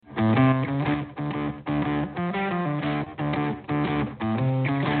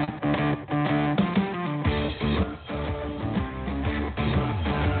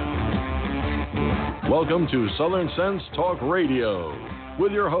Welcome to Southern Sense Talk Radio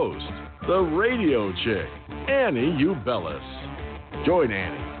with your host, the radio chick, Annie Ubellis. Join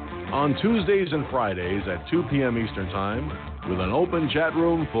Annie on Tuesdays and Fridays at 2 p.m. Eastern Time with an open chat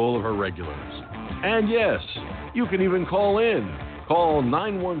room full of her regulars. And yes, you can even call in. Call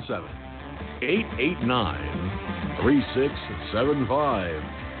 917-889-3675.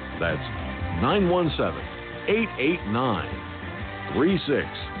 That's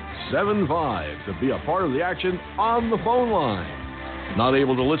 917-889-3675 to be a part of the action on the phone line. Not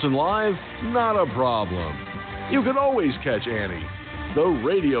able to listen live? Not a problem. You can always catch Annie, the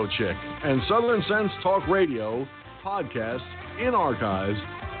radio chick, and Southern Sense Talk Radio podcasts in archives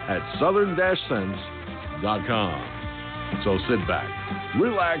at southern-sense.com. So sit back,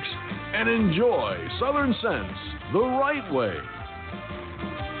 relax, and enjoy Southern Sense the right way.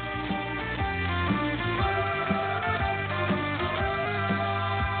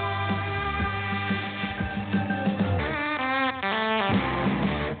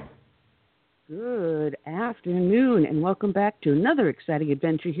 Good afternoon, and welcome back to another exciting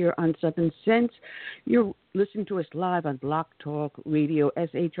adventure here on Southern Sense. You're listening to us live on Block Talk Radio,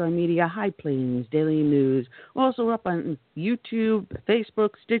 SHR Media, High Plains, Daily News, also up on YouTube,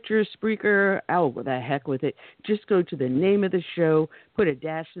 Facebook, Stitcher, Spreaker. Oh, the heck with it. Just go to the name of the show, put a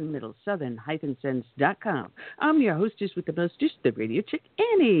dash in the middle, southern-sense.com. I'm your hostess with the mostest, the radio chick,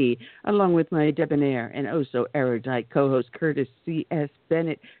 Annie, along with my debonair and oh-so erudite co-host, Curtis C.S.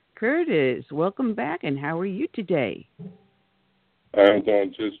 Bennett. Curtis, welcome back, and how are you today? I'm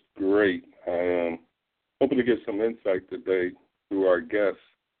doing just great. I am hoping to get some insight today through our guests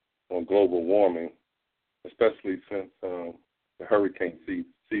on global warming, especially since the hurricane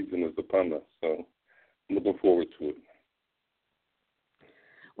season is upon us. So I'm looking forward to it.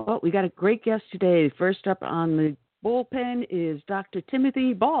 Well, we got a great guest today. First up on the bullpen is Dr.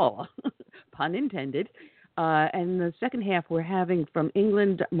 Timothy Ball, pun intended. And the second half, we're having from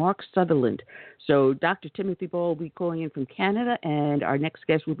England, Mark Sutherland. So Dr. Timothy Ball will be calling in from Canada, and our next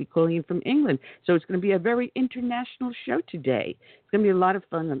guest will be calling in from England. So it's going to be a very international show today. It's going to be a lot of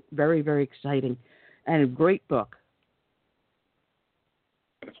fun and very, very exciting, and a great book.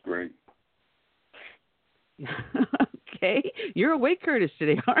 That's great. Okay. You're awake, Curtis,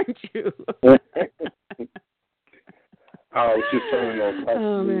 today, aren't you? I was just turning on Fox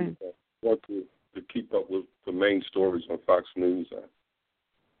News. Man. What to keep up with the main stories on Fox News. I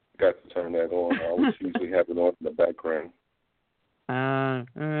got to turn that on. I always usually have it on in the background. All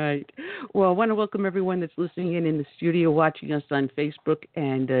right. Well, I want to welcome everyone that's listening in the studio, watching us on Facebook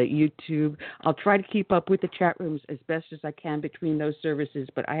and YouTube. I'll try to keep up with the chat rooms as best as I can between those services,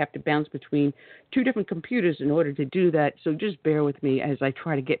 but I have to bounce between two different computers in order to do that, so just bear with me as I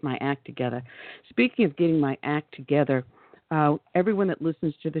try to get my act together. Speaking of getting my act together, everyone that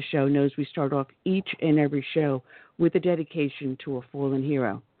listens to the show knows we start off each and every show with a dedication to a fallen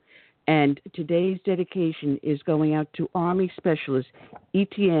hero. And today's dedication is going out to Army Specialist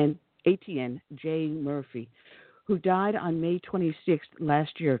Etienne J. Murphy, who died on May 26th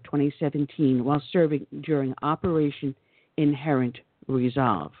last year, 2017, while serving during Operation Inherent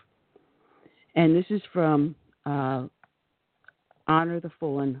Resolve. And this is from Honor the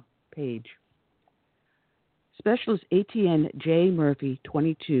Fallen page. Specialist Etienne J. Murphy,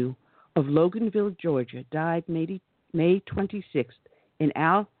 22, of Loganville, Georgia, died May 26th in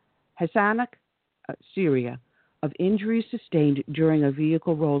Al-Hassanak, Syria, of injuries sustained during a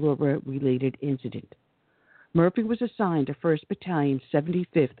vehicle rollover-related incident. Murphy was assigned to 1st Battalion,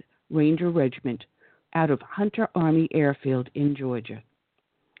 75th Ranger Regiment out of Hunter Army Airfield in Georgia.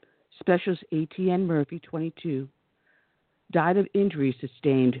 Specialist Etienne Murphy, 22, died of injuries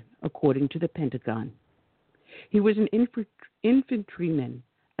sustained, according to the Pentagon. He was an infantryman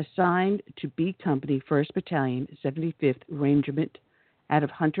assigned to B Company, 1st Battalion, 75th Regiment out of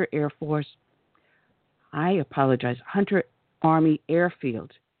Hunter Army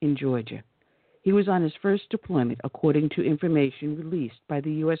Airfield in Georgia. He was on his first deployment, according to information released by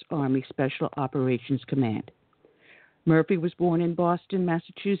the U.S. Army Special Operations Command. Murphy was born in Boston,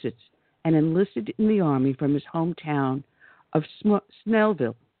 Massachusetts, and enlisted in the Army from his hometown of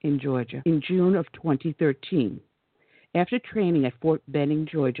Snellville in Georgia in June of 2013. After training at Fort Benning,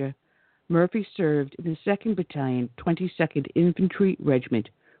 Georgia, Murphy served in the 2nd Battalion, 22nd Infantry Regiment,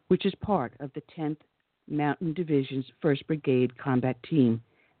 which is part of the 10th Mountain Division's 1st Brigade Combat Team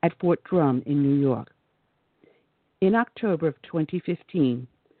at Fort Drum in New York. In October of 2015,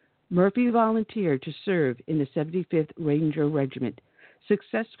 Murphy volunteered to serve in the 75th Ranger Regiment,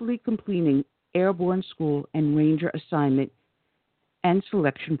 successfully completing airborne school and ranger assignment and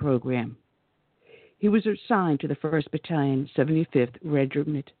selection program. He was assigned to the 1st Battalion, 75th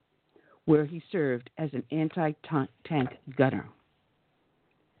Regiment, where he served as an anti-tank gunner.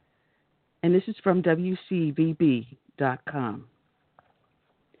 And this is from WCVB.com.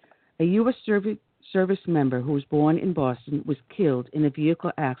 A U.S. service member who was born in Boston was killed in a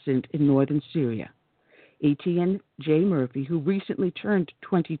vehicle accident in northern Syria. Etienne J. Murphy, who recently turned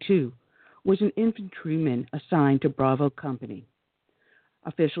 22, was an infantryman assigned to Bravo Company.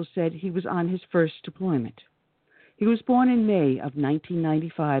 Officials said he was on his first deployment. He was born in May of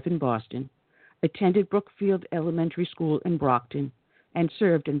 1995 in Boston, attended Brookfield Elementary School in Brockton, and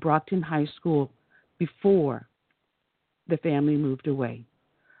served in Brockton High School before the family moved away.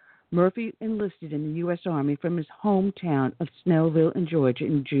 Murphy enlisted in the U.S. Army from his hometown of Snellville in Georgia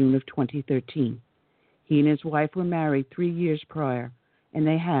in June of 2013. He and his wife were married 3 years prior, and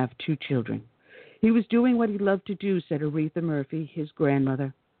they have 2 children. He was doing what he loved to do, said Aretha Murphy, his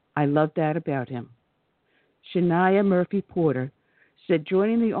grandmother. I loved that about him. Shania Murphy Porter said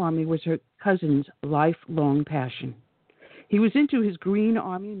joining the Army was her cousin's lifelong passion. He was into his Green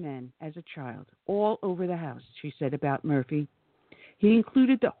Army men as a child, all over the house, she said about Murphy. He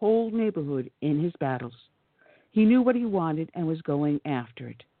included the whole neighborhood in his battles. He knew what he wanted and was going after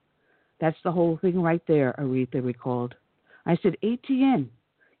it. That's the whole thing right there, Aretha recalled. I said, Etienne,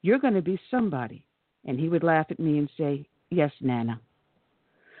 you're going to be somebody. And he would laugh at me and say, yes, Nana.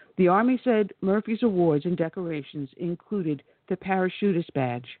 The Army said Murphy's awards and decorations included the Parachutist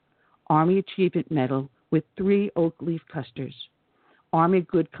Badge, Army Achievement Medal with 3 oak leaf clusters, Army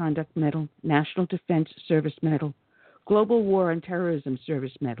Good Conduct Medal, National Defense Service Medal, Global War on Terrorism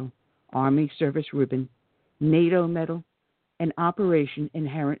Service Medal, Army Service Ribbon, NATO Medal, and Operation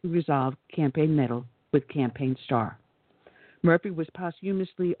Inherent Resolve Campaign Medal with Campaign Star. Murphy was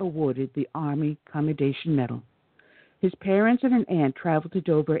posthumously awarded the Army Commendation Medal. His parents and an aunt traveled to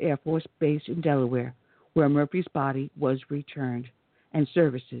Dover Air Force Base in Delaware, where Murphy's body was returned, and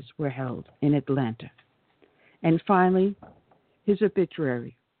services were held in Atlanta. And finally, his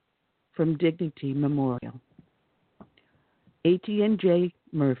obituary from Dignity Memorial. Etienne J.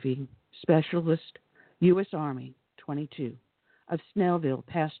 Murphy, Specialist, U.S. Army, 22, of Snellville,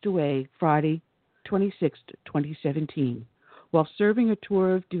 passed away Friday, 26, 2017, while serving a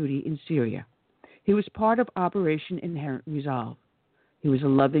tour of duty in Syria. He was part of Operation Inherent Resolve. He was a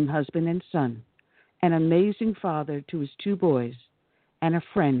loving husband and son, an amazing father to his 2 boys, and a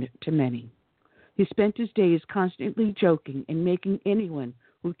friend to many. He spent his days constantly joking and making anyone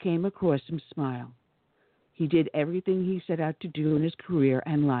who came across him smile. He did everything he set out to do in his career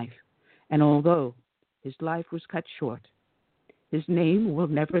and life, and although his life was cut short, his name will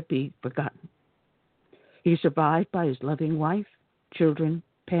never be forgotten. He is survived by his loving wife, children,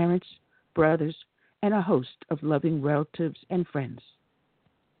 parents, brothers, and a host of loving relatives and friends.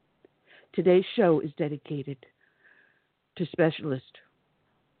 Today's show is dedicated to Specialist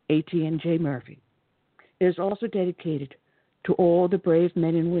Etienne J. Murphy. It is also dedicated to all the brave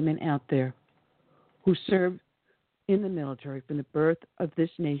men and women out there who serve in the military from the birth of this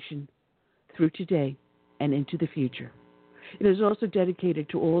nation through today and into the future. It is also dedicated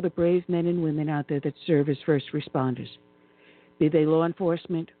to all the brave men and women out there that serve as first responders, be they law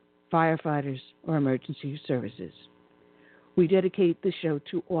enforcement, firefighters, or emergency services. We dedicate the show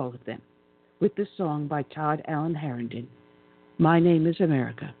to all of them with this song by Todd Allen Harrington, My Name is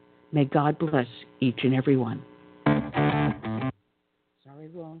America. May God bless each and every one. Sorry,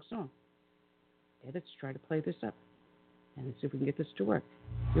 wrong song. Okay, let's try to play this up and let's see if we can get this to work.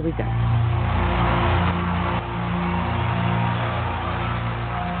 Here we go.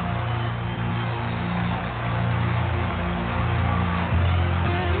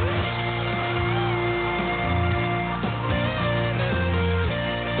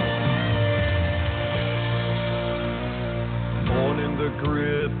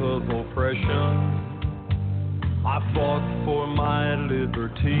 I fought for my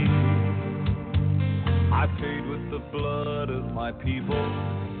liberty. I paid with the blood of my people.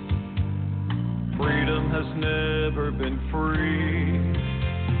 Freedom has never been free.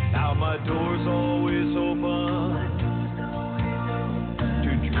 Now my door's always open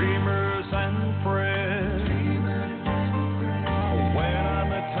to dreamers and friends. When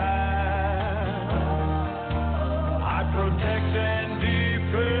I'm attacked, I protect and defend.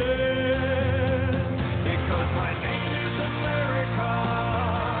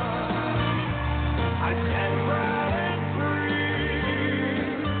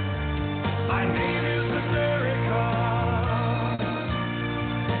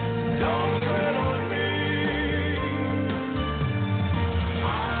 Don't tread on me.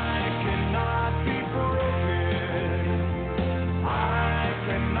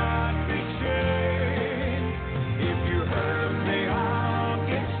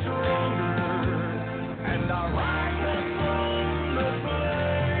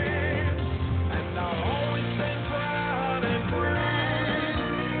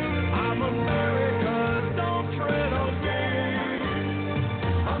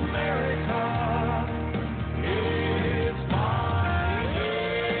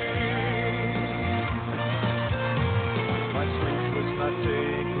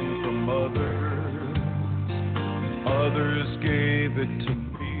 it to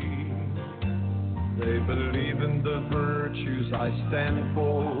me. They believe in the virtues I stand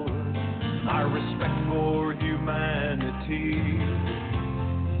for, my respect for humanity.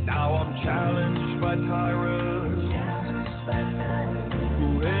 Now I'm challenged by tyrants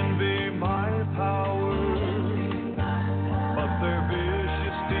who envy my power, but their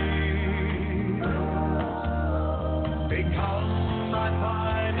vicious deeds become my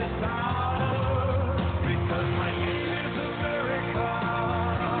finest hour, because my name is America.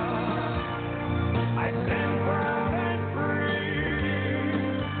 I stand proud and free.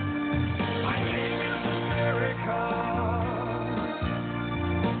 My name is America.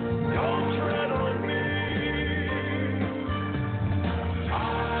 Don't tread on me. I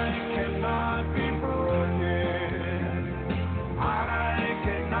cannot be broken. I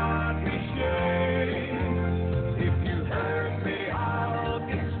cannot be shamed. If you hurt me, I'll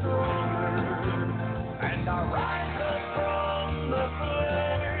get stronger, and I'll rise up from the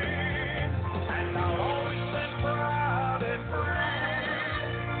flame, and I'll always stand proud and free.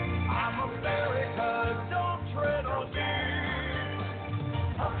 I'm America, don't tread on me.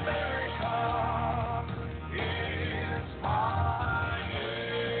 America is my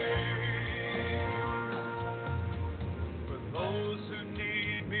name. For those who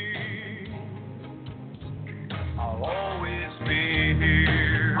need me, I'll always be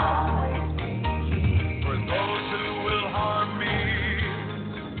here. For those who will harm me,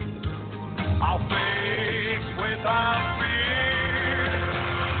 I'll face without fear.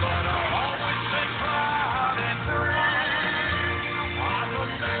 But I'll always stay proud and free. I'm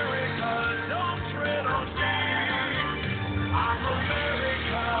America, don't tread on me. I'm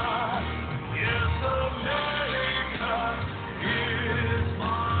America, yes, America is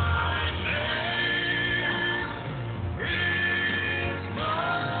my name. Is my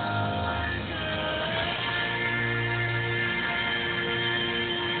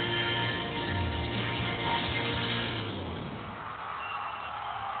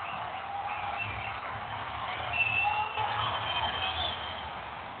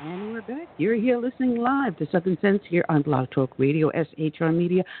And we're back. You're here listening live to Southern Sense here on Blog Talk Radio, SHR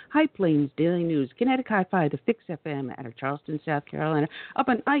Media, High Plains Daily News, Kinetic Hi-Fi, the Fix FM out of Charleston, South Carolina, up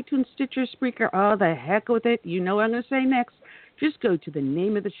on iTunes, Stitcher, Spreaker. Oh, the heck with it. You know what I'm going to say next. Just go to the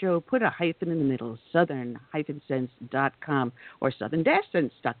name of the show, put a hyphen in the middle, southern-sense.com or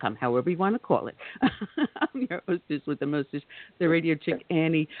southern-sense.com, however you want to call it. I'm your hostess with the mostest, the radio chick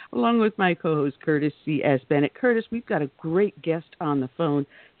Annie, along with my co-host Curtis C.S. Bennett. Curtis, we've got a great guest on the phone.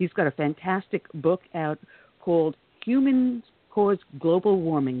 He's got a fantastic book out called Humans Cause Global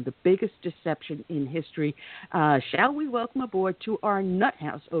Warming, the Biggest Deception in History. Shall we welcome aboard to our nut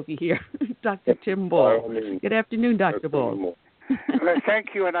house over here, Dr. Tim Ball. Good afternoon, Dr. Ball. Thank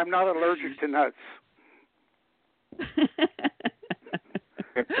you, and I'm not allergic to nuts.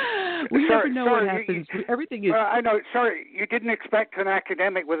 We never know what happens. Everything is... I know. Sorry, you didn't expect an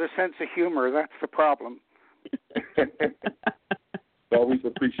academic with a sense of humor. That's the problem. Always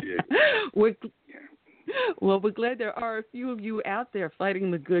appreciate it. Well, we're glad there are a few of you out there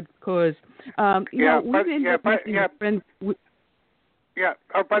fighting the good cause. By the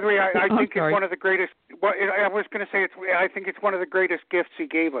way, I think it's one of the greatest. Well, I was going to say I think it's one of the greatest gifts he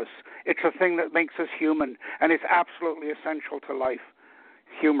gave us. It's a thing that makes us human, and it's absolutely essential to life.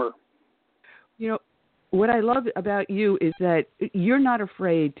 Humor. You know, what I love about you is that you're not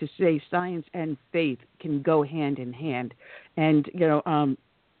afraid to say science and faith can go hand in hand, and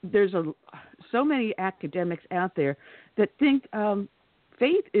there's so many academics out there that think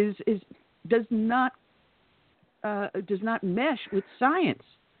faith does not mesh with science,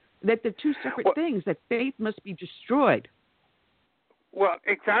 that they're two separate things, that faith must be destroyed. Well,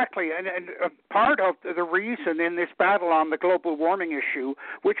 exactly, and part of the reason in this battle on the global warming issue,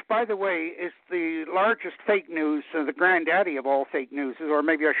 which, by the way, is the largest fake news, the granddaddy of all fake news, or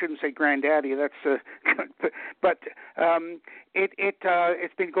maybe I shouldn't say granddaddy. But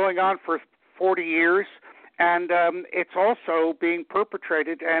it's been going on for 40 years, and it's also being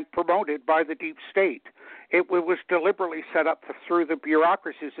perpetrated and promoted by the deep state. It was deliberately set up through the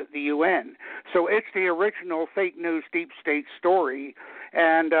bureaucracies at the UN. So it's the original fake news deep state story.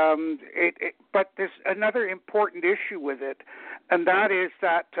 And but there's another important issue with it, and that is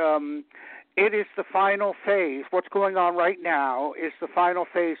that it is the final phase. What's going on right now is the final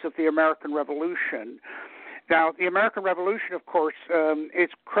phase of the American Revolution. Now, the American Revolution, of course, is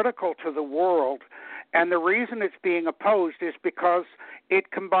critical to the world. And the reason it's being opposed is because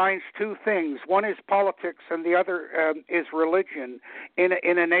it combines two things. One is politics, and the other is religion in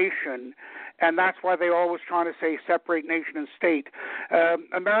a nation. And that's why they're always trying to say separate nation and state.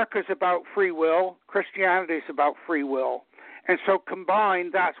 America's about free will. Christianity is about free will. And so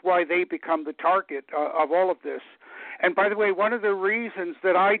combined, that's why they become the target of all of this. And by the way, one of the reasons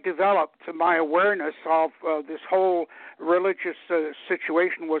that I developed my awareness of this whole religious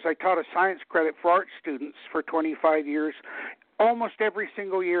situation was I taught a science credit for art students for 25 years. Almost every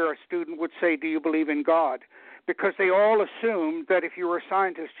single year a student would say, "Do you believe in God?" Because they all assumed that if you were a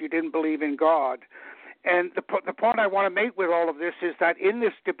scientist, you didn't believe in God. And the point I want to make with all of this is that in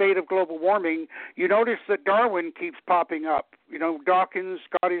this debate of global warming, you notice that Darwin keeps popping up. You know, Dawkins,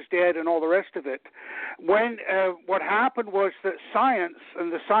 God is dead, and all the rest of it. When what happened was that science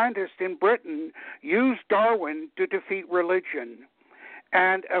and the scientists in Britain used Darwin to defeat religion.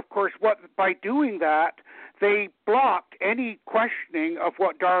 And, of course, by doing that, they blocked any questioning of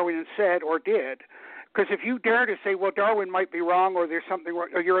what Darwin said or did. Because if you dare to say, well, Darwin might be wrong or there's something wrong,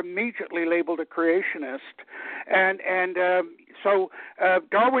 you're immediately labeled a creationist. So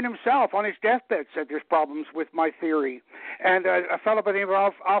Darwin himself on his deathbed said there's problems with my theory. And a fellow by the name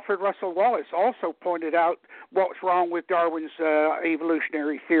of Alfred Russel Wallace also pointed out what's wrong with Darwin's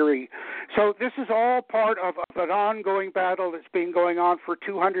evolutionary theory. So this is all part of an ongoing battle that's been going on for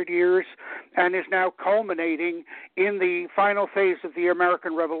 200 years and is now culminating in the final phase of the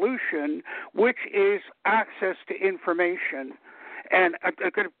American Revolution, which is access to information. And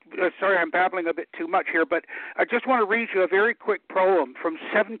sorry, I'm babbling a bit too much here, but I just want to read you a very quick poem from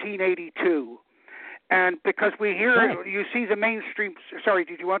 1782. And because we hear, you see the mainstream. Sorry,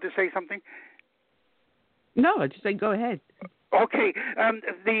 did you want to say something? No, I just say go ahead. Okay.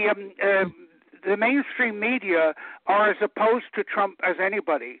 The mainstream media are as opposed to Trump as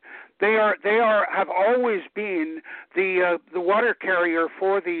anybody. They have always been the water carrier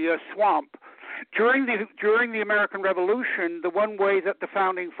for the swamp. During the American Revolution, the one way that the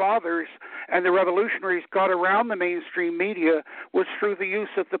Founding Fathers and the revolutionaries got around the mainstream media was through the use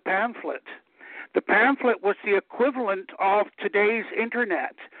of the pamphlet. The pamphlet was the equivalent of today's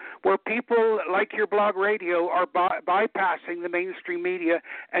Internet, where people like your blog radio are bypassing the mainstream media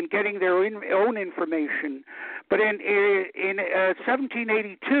and getting their own information. But in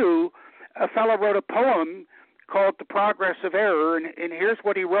 1782, a fellow wrote a poem called The Progress of Error, and here's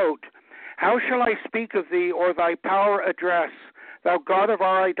what he wrote. How shall I speak of thee or thy power address, thou God of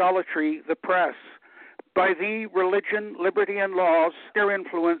our idolatry, the press? By thee religion, liberty, and laws their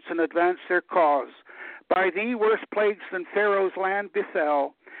influence and advance their cause. By thee worse plagues than Pharaoh's land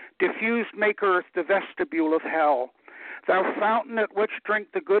befell, diffused make earth the vestibule of hell. Thou fountain at which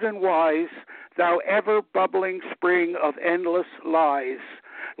drink the good and wise, thou ever-bubbling spring of endless lies.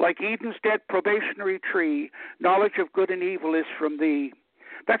 Like Eden's dead probationary tree, knowledge of good and evil is from thee.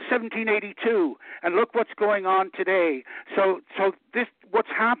 That's 1782, and look what's going on today. So this, what's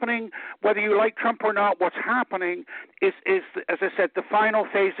happening, whether you like Trump or not, what's happening is, as I said, the final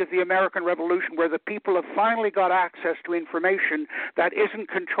phase of the American Revolution, where the people have finally got access to information that isn't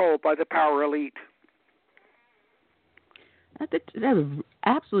controlled by the power elite. That's an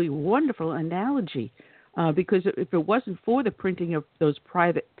absolutely wonderful analogy, because if it wasn't for the printing of those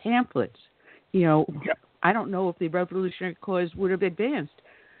private pamphlets, I don't know if the revolutionary cause would have advanced.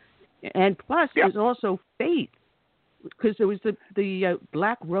 And plus, there's also faith, because there was the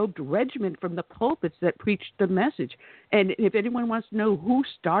black-robed regiment from the pulpits that preached the message. And if anyone wants to know who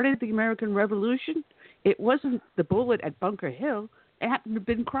started the American Revolution, it wasn't the bullet at Bunker Hill. It happened to have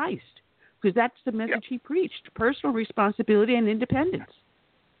been Christ, because that's the message he preached: personal responsibility and independence.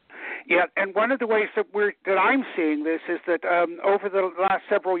 Yeah, and one of the ways that I'm seeing this is that over the last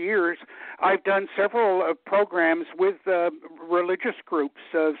several years, I've done several programs with religious groups,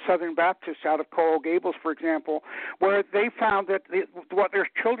 Southern Baptists out of Coral Gables, for example, where they found that what their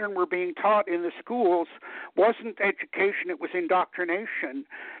children were being taught in the schools wasn't education, it was indoctrination.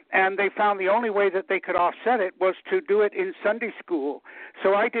 And they found the only way that they could offset it was to do it in Sunday school.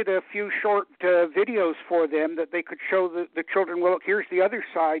 So I did a few short videos for them that they could show the children, well, here's the other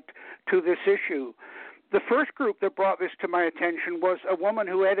side to this issue. The first group that brought this to my attention was a woman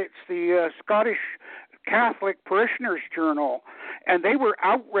who edits the Scottish Catholic Parishioners Journal, and they were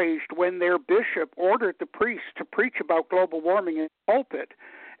outraged when their bishop ordered the priests to preach about global warming in the pulpit.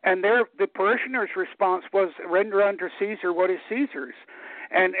 And the parishioners' response was, render unto Caesar what is Caesar's.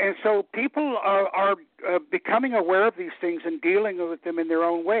 And so people are becoming aware of these things and dealing with them in their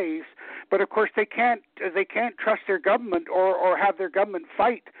own ways. But of course, they can't trust their government or have their government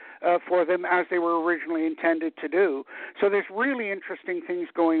fight for them as they were originally intended to do. So there's really interesting things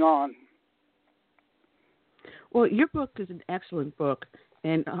going on. Well, your book is an excellent book,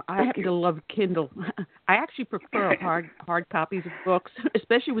 and I happen to love Kindle. I actually prefer hard copies of books,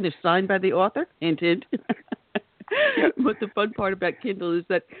 especially when they're signed by the author. Hint, hint. But the fun part about Kindle is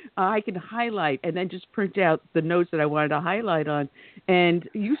that I can highlight and then just print out the notes that I wanted to highlight on. And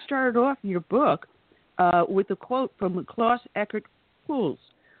you started off your book with a quote from Klaus Eckert Puls.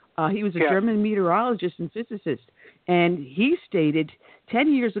 He was a German meteorologist and physicist, and he stated,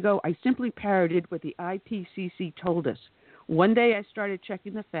 10 years ago, I simply parroted what the IPCC told us. One day I started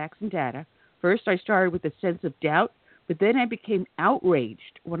checking the facts and data. First, I started with a sense of doubt, but then I became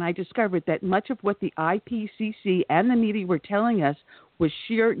outraged when I discovered that much of what the IPCC and the media were telling us was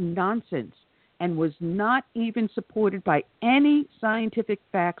sheer nonsense and was not even supported by any scientific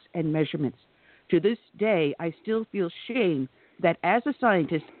facts and measurements. To this day, I still feel shame that as a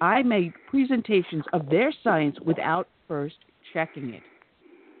scientist, I made presentations of their science without first checking it.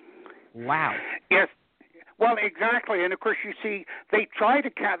 Wow. Yes. Well, exactly. And, of course, you see, they try to,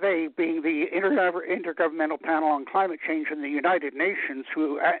 they being the Intergovernmental Panel on Climate Change in the United Nations,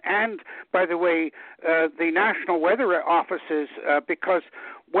 who, and, by the way, the National Weather Offices, because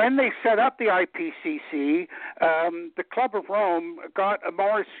when they set up the IPCC, the Club of Rome got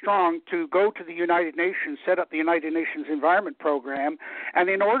Morris Strong to go to the United Nations, set up the United Nations Environment Program, and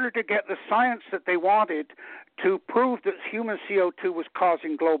in order to get the science that they wanted to prove that human CO2 was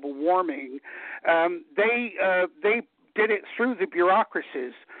causing global warming, they did it through the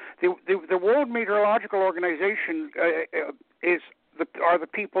bureaucracies. The World Meteorological Organization are the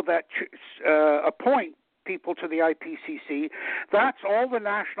people that appoint people to the IPCC. That's all the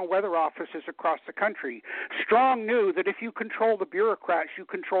national weather offices across the country. Strong knew that if you control the bureaucrats, you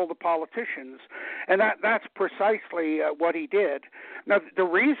control the politicians, and that's precisely what he did. Now, the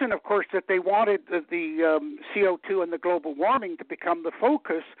reason, of course, that they wanted the CO2 and the global warming to become the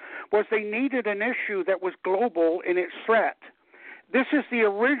focus was they needed an issue that was global in its threat. This is the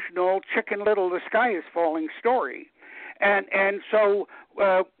original Chicken Little, the sky is falling story. And so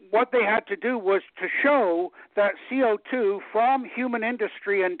what they had to do was to show that CO2 from human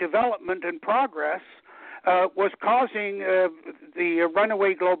industry and development and progress was causing the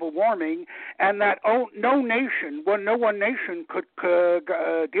runaway global warming, and that no one nation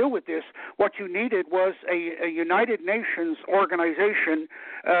could deal with this. What you needed was a United Nations organization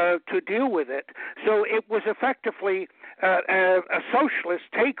to deal with it. So it was effectively a socialist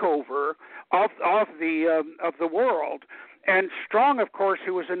takeover of the world. And Strong, of course,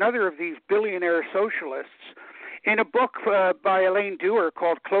 who was another of these billionaire socialists, in a book by Elaine Dewar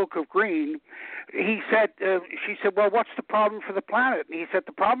called Cloak of Green, she said, well, what's the problem for the planet? And he said,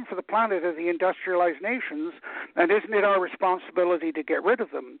 the problem for the planet are the industrialized nations, and isn't it our responsibility to get rid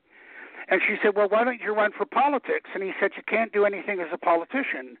of them? And she said, well, why don't you run for politics? And he said, you can't do anything as a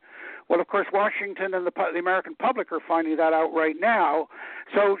politician. Well, of course, Washington and the American public are finding that out right now.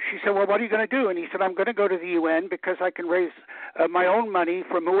 So she said, well, what are you going to do? And he said, I'm going to go to the UN because I can raise my own money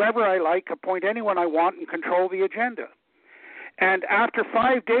from whoever I like, appoint anyone I want, and control the agenda. And after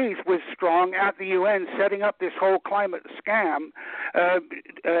 5 days with Strong at the UN setting up this whole climate scam,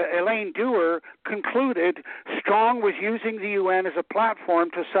 Elaine Dewar concluded Strong was using the UN as a platform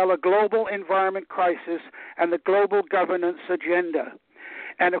to sell a global environment crisis and the global governance agenda.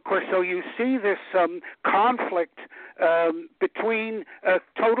 And, of course, so you see this conflict between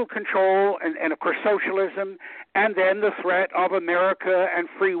total control and, of course, socialism, and then the threat of America and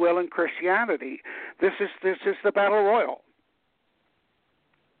free will and Christianity. This is the battle royal.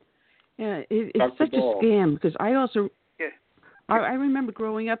 Yeah, it's such a scam because I also I remember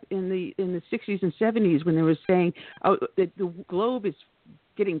growing up in the 60s and 70s when they were saying that the globe is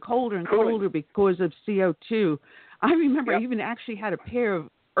getting colder and colder because of CO2. I remember I even actually had a pair of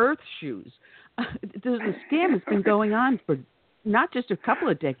Earth shoes. The scam has been going on for not just a couple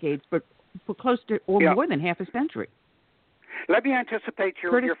of decades, but for close to more than half a century. Let me anticipate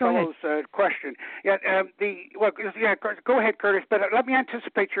your fellow's question. Go ahead, Curtis. But let me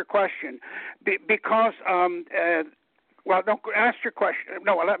anticipate your question because. Well, no, ask your question.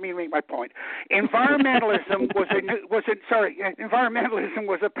 No, let me make my point. Environmentalism environmentalism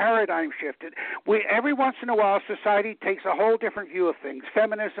was a paradigm shift. Every once in a while, society takes a whole different view of things.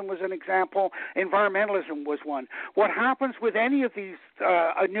 Feminism was an example. Environmentalism was one. What happens with any of these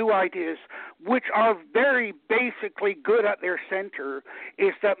new ideas, which are very basically good at their center,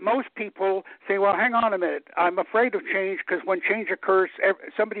 is that most people say, well, hang on a minute. I'm afraid of change because when change occurs,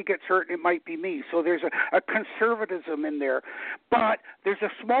 somebody gets hurt and it might be me. So there's a conservatism in there. But there's a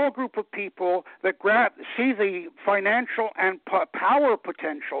small group of people that see the financial and power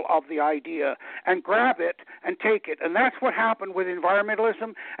potential of the idea and grab it and take it. And that's what happened with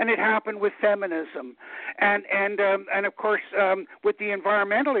environmentalism, and it happened with feminism. And of course, with the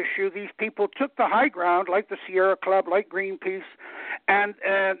environmental issue, these people took the high ground, like the Sierra Club, like Greenpeace, and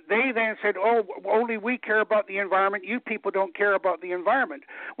they then said, oh, only we care about the environment. You people don't care about the environment.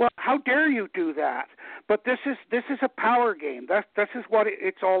 Well, how dare you do that? But this is a power game. This is what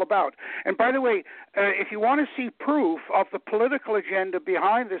it's all about. And by the way, if you want to see proof of the political agenda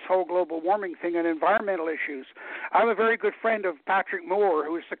behind this whole global warming thing and environmental issues, I'm a very good friend of Patrick Moore,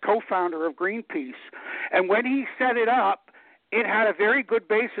 who is the co-founder of Greenpeace. And when he set it up, it had a very good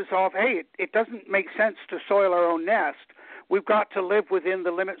basis of, hey, it doesn't make sense to soil our own nest. We've got to live within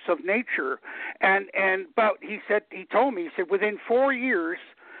the limits of nature. But he told me, within 4 years,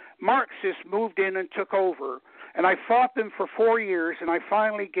 Marxists moved in and took over. And I fought them for 4 years, and I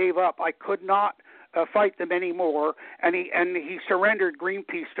finally gave up. I could not fight them anymore. And he surrendered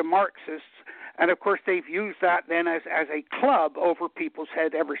Greenpeace to Marxists. And, of course, they've used that then as a club over people's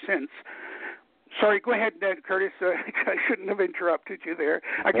head ever since. Sorry, go ahead, Curtis. I shouldn't have interrupted you there.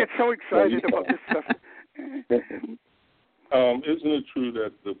 I get so excited about this stuff. Isn't it true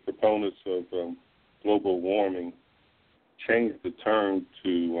that the proponents of global warming changed the term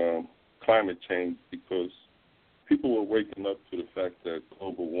to climate change because people were waking up to the fact that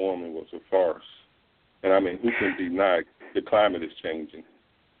global warming was a farce? And, I mean, who can deny the climate is changing?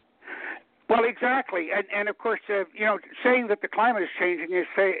 Well, exactly, and of course, saying that the climate is changing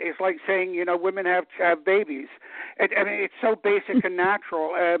is like saying women have to have babies. It's so basic and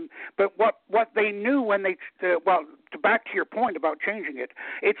natural. But what they knew when they back to your point about changing it,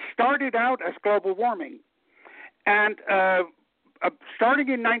 it started out as global warming, and starting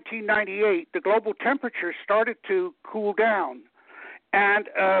in 1998, the global temperature started to cool down, and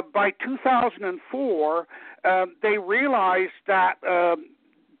by 2004, they realized that.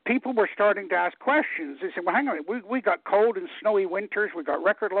 People were starting to ask questions. They said, well, hang on, we got cold and snowy winters. We got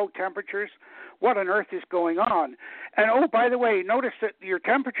record low temperatures. What on earth is going on? And, oh, by the way, notice that your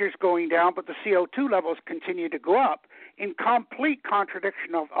temperature is going down, but the CO2 levels continue to go up in complete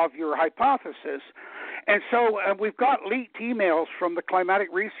contradiction of your hypothesis. And so we've got leaked emails from the Climatic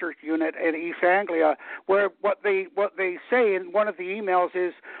Research Unit in East Anglia where what they say in one of the emails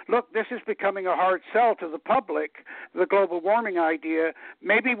is, look, this is becoming a hard sell to the public, the global warming idea.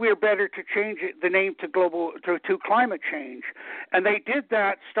 Maybe we're better to change the name to climate change. And they did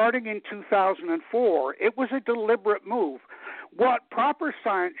that starting in 2004. It was a deliberate move. What proper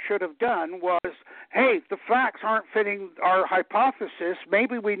science should have done was, hey, the facts aren't fitting our hypothesis.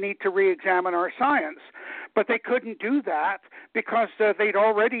 Maybe we need to re-examine our science. But they couldn't do that because they'd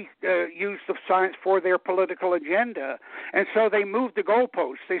already used the science for their political agenda. And so they moved the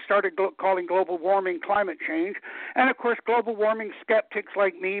goalposts. They started calling global warming climate change. And, of course, global warming skeptics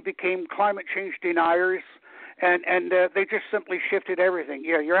like me became climate change deniers. And they just simply shifted everything.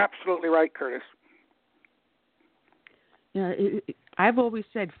 Yeah, you're absolutely right, Curtis. I've always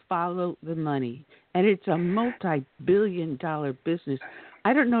said follow the money, and it's a multi-billion-dollar business.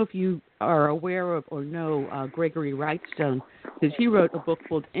 I don't know if you are aware of or know Gregory Wrightstone, because he wrote a book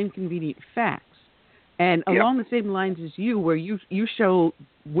called Inconvenient Facts. And along the same lines as you, where you show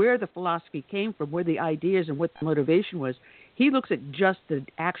where the philosophy came from, where the ideas and what the motivation was, he looks at just the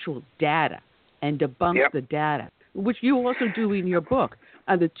actual data and debunks the data, which you also do in your book.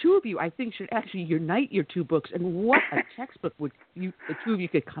 The two of you, I think, should actually unite your two books, and what a textbook the two of you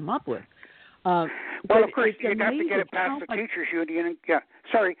could come up with. Well, of course, you'd have to get it past the teachers' union.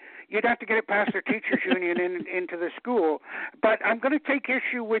 You'd have to get it past the teachers' union into the school. But I'm going to take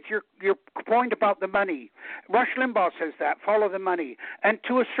issue with your point about the money. Rush Limbaugh says that, follow the money. And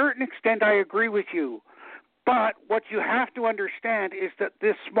to a certain extent, I agree with you. But what you have to understand is that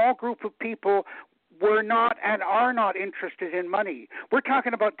this small group of people were not and are not interested in money. We're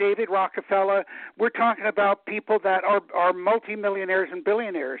talking about David Rockefeller. We're talking about people that are multimillionaires and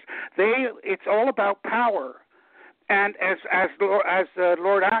billionaires. It's all about power. And as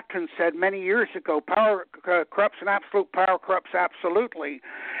Lord Acton said many years ago, power corrupts and absolute power corrupts absolutely.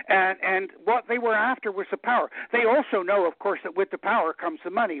 And what they were after was the power. They also know, of course, that with the power comes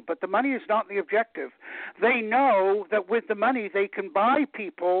the money, but the money is not the objective. They know that with the money they can buy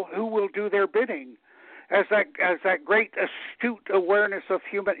people who will do their bidding. As that great astute awareness of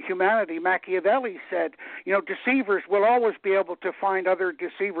humanity, Machiavelli said, deceivers will always be able to find other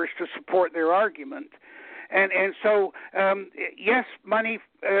deceivers to support their argument. And so, yes, money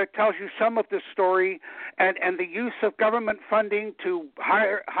tells you some of the story, and the use of government funding to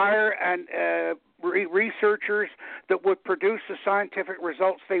hire and researchers that would produce the scientific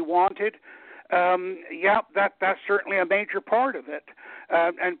results they wanted. That's certainly a major part of it.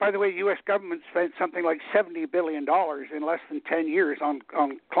 And by the way, the U.S. government spent something like $70 billion in less than 10 years on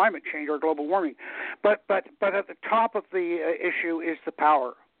climate change or global warming. But at the top of the issue is the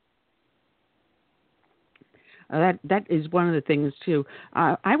power. That is one of the things too.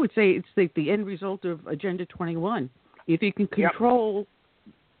 I would say it's like the end result of Agenda 21. If you can control.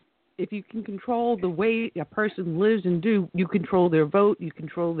 If you can control the way a person lives and you control their vote, you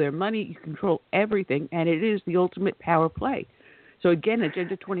control their money, you control everything, and it is the ultimate power play. So again,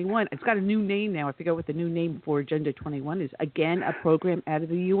 Agenda 21, it's got a new name now. I forget what the new name for Agenda 21 is. Again, a program out of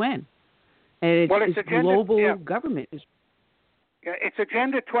the UN. And it's global government. It's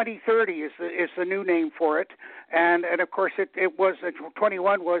Agenda 2030 is the new name for it, and of course it was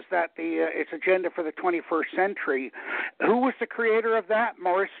 21 was that its agenda for the 21st century. Who was the creator of that?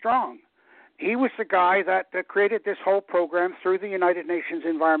 Maurice Strong. He was the guy that created this whole program through the United Nations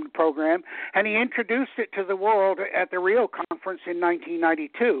Environment Program, and he introduced it to the world at the Rio Conference in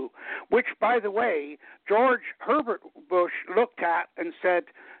 1992, which, by the way, George Herbert Bush looked at and said,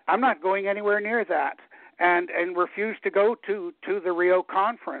 "I'm not going anywhere near that." And refused to go to the Rio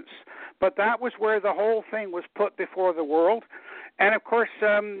Conference. But that was where the whole thing was put before the world. And, of course,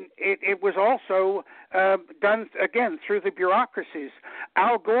 it was also done, again, through the bureaucracies.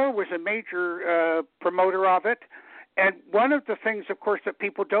 Al Gore was a major promoter of it. And one of the things, of course, that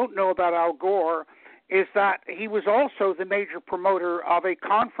people don't know about Al Gore is that he was also the major promoter of a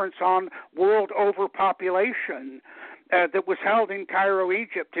conference on world overpopulation that was held in Cairo,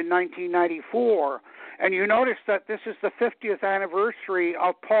 Egypt in 1994. And you notice that this is the 50th anniversary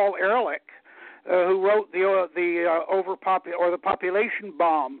of Paul Ehrlich, who wrote the population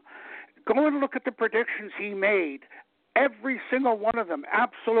bomb. Go and look at the predictions he made. Every single one of them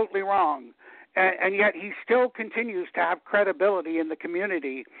absolutely wrong. And yet he still continues to have credibility in the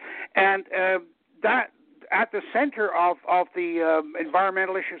community. And that at the center of the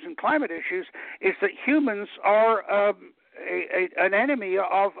environmental issues and climate issues is that humans are an enemy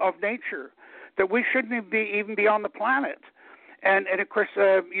of nature, that we shouldn't even be on the planet. And of course,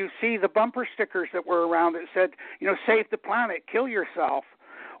 you see the bumper stickers that were around that said, save the planet, kill yourself.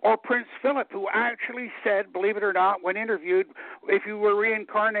 Or Prince Philip, who actually said, believe it or not, when interviewed, if you were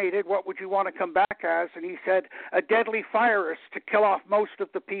reincarnated, what would you want to come back as? And he said, a deadly virus to kill off most of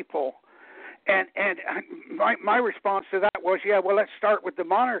the people. And my response to that was, let's start with the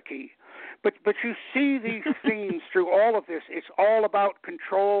monarchy. But you see these themes through all of this. It's all about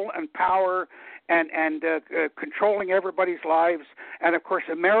control and power and controlling everybody's lives. And, of course,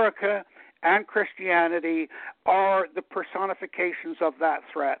 America and Christianity are the personifications of that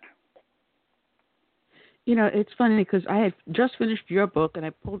threat. It's funny because I had just finished your book, and I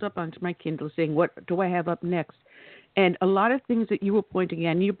pulled up onto my Kindle saying, what do I have up next? And a lot of things that you were pointing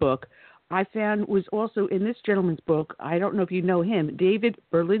out in your book I found was also in this gentleman's book. I don't know if you know him, David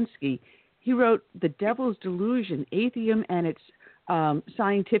Berlinski. He wrote The Devil's Delusion, Atheism and Its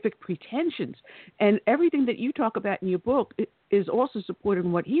Scientific Pretensions. And everything that you talk about in your book is also supported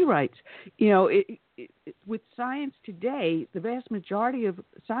in what he writes. With science today, the vast majority of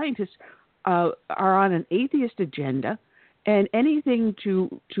scientists are on an atheist agenda, and anything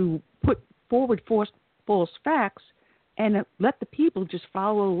to put forward false facts and let the people just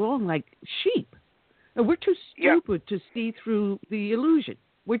follow along like sheep. We're too stupid to see through the illusion.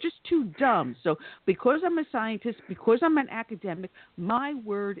 We're just too dumb. So because I'm a scientist, because I'm an academic, my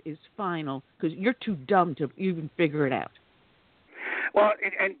word is final because you're too dumb to even figure it out. Well,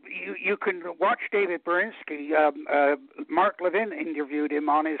 and you can watch David Berlinski. Mark Levin interviewed him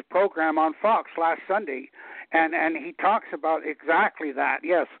on his program on Fox last Sunday, and he talks about exactly that.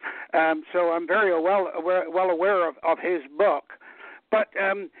 Yes, so I'm very well aware of his book. But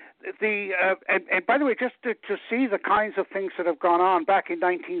and by the way, just to see the kinds of things that have gone on back in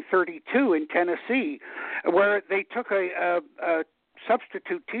 1932 in Tennessee, where they took a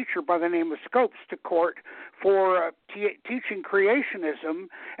substitute teacher by the name of Scopes to court for teaching creationism,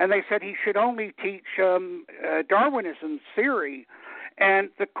 and they said he should only teach Darwinism theory. And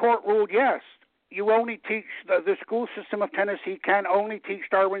the court ruled yes. You only teach, the school system of Tennessee can only teach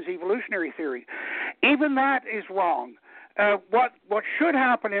Darwin's evolutionary theory. Even that is wrong. What should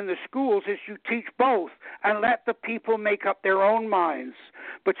happen in the schools is you teach both and let the people make up their own minds.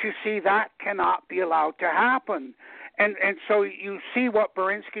 But you see, that cannot be allowed to happen. And so you see what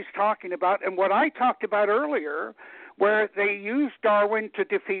Berlinski's talking about and what I talked about earlier, where they used Darwin to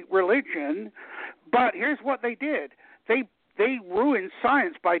defeat religion. But here's what they did. They they ruined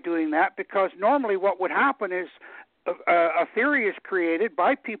science by doing that, because normally what would happen is a theory is created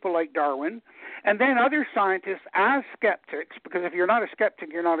by people like Darwin, and then other scientists as skeptics, because if you're not a skeptic,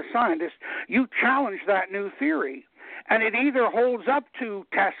 you're not a scientist, you challenge that new theory. And it either holds up to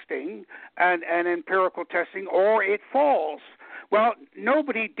testing and empirical testing, or it falls. Well,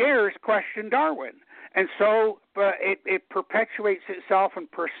 nobody dares question Darwin. And so it perpetuates itself and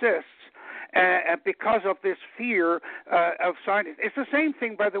persists because of this fear of scientists. It's the same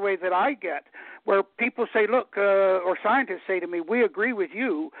thing, by the way, that I get, where people say, look, or scientists say to me, we agree with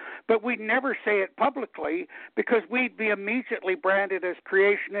you, but we'd never say it publicly because we'd be immediately branded as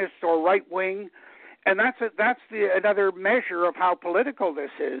creationists or right-wing. And that's another measure of how political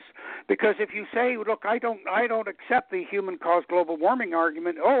this is, because if you say, "Look, I don't accept the human-caused global warming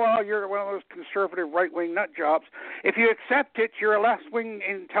argument," oh well, you're one of those conservative right-wing nut jobs. If you accept it, you're a left-wing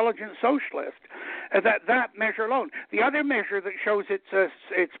intelligent socialist. That measure alone. The other measure that shows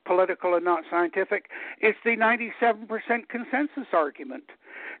it's political and not scientific is the 97% consensus argument.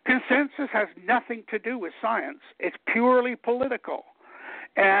 Consensus has nothing to do with science. It's purely political.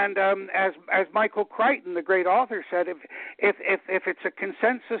 And as Michael Crichton, the great author, said, if it's a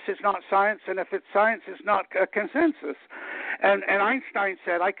consensus, it's not science, and if it's science, it's not a consensus. And Einstein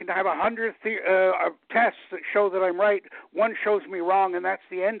said, I can have 100 tests that show that I'm right. One shows me wrong, and that's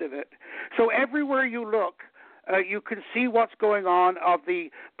the end of it. So everywhere you look, you can see what's going on of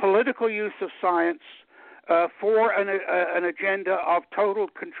the political use of science for an agenda of total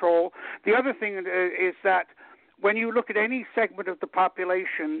control. The other thing is that when you look at any segment of the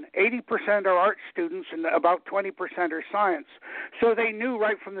population, 80% are art students and about 20% are science. So they knew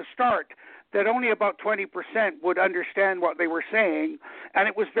right from the start that only about 20% would understand what they were saying, and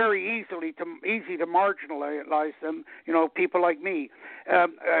it was very easy to marginalize them, people like me.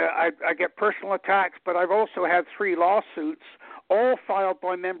 I get personal attacks, but I've also had 3 lawsuits, all filed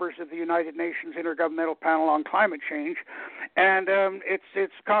by members of the United Nations Intergovernmental Panel on Climate Change, and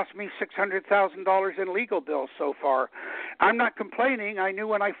it's cost me $600,000 in legal bills so far. I'm not complaining. I knew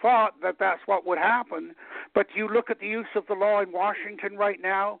when I fought that that's what would happen, but you look at the use of the law in Washington right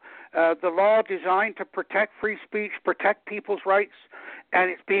now, the law designed to protect free speech, protect people's rights,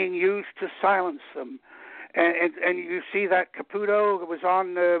 and it's being used to silence them. And you see that Caputo was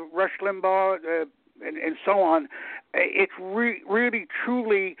on Rush Limbaugh, and so on. It's really,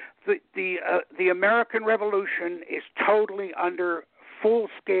 truly, the American Revolution is totally under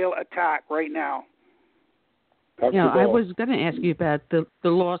full-scale attack right now. I was going to ask you about the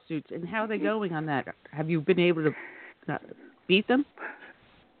lawsuits and how they're going on that. Have you been able to beat them?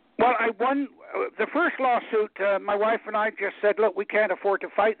 Well, I won the first lawsuit. My wife and I just said, look, we can't afford to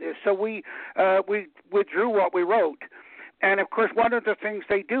fight this, so we withdrew what we wrote. And, of course, one of the things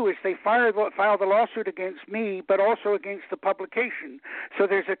they do is they file the lawsuit against me, but also against the publication. So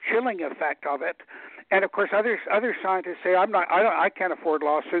there's a chilling effect of it. And, of course, other scientists say, I can't afford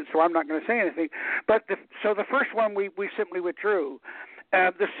lawsuits, so I'm not going to say anything. But so the first one we simply withdrew.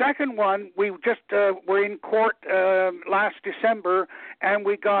 The second one, we just were in court last December, and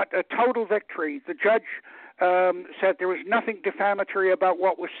we got a total victory. The judge said there was nothing defamatory about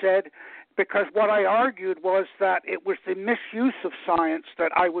what was said, because what I argued was that it was the misuse of science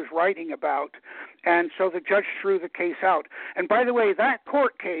that I was writing about, and so the judge threw the case out. And by the way, that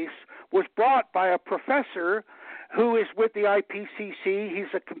court case was brought by a professor who is with the IPCC.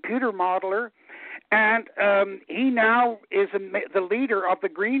 He's a computer modeler, and he now is the leader of the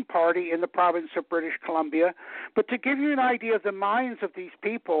Green Party in the province of British Columbia. But to give you an idea of the minds of these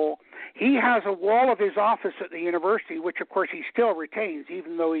people, he has a wall of his office at the university, which of course he still retains,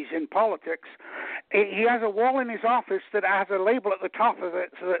 even though he's in politics. He has a wall in his office that has a label at the top of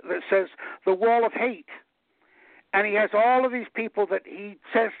it that says the Wall of Hate. And he has all of these people that he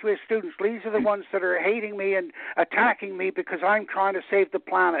says to his students, these are the ones that are hating me and attacking me because I'm trying to save the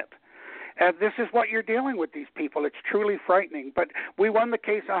planet. This is what you're dealing with, these people. It's truly frightening. But we won the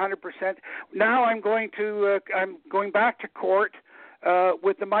case 100%. Now I'm going back to court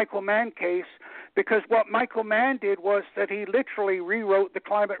with the Michael Mann case, because what Michael Mann did was that he literally rewrote the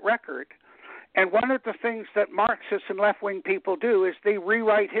climate record. And one of the things that Marxists and left-wing people do is they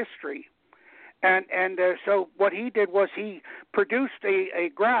rewrite history. And so what he did was he produced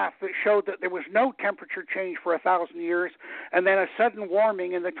a graph that showed that there was no temperature change for 1,000 years and then a sudden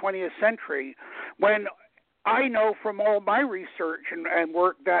warming in the 20th century, when I know from all my research and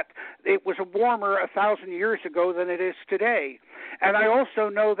work that it was warmer 1,000 years ago than it is today. And I also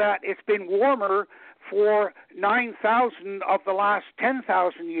know that it's been warmer for 9,000 of the last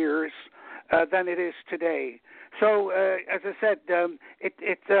 10,000 years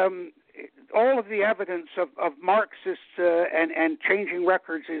all of the evidence of Marxists and changing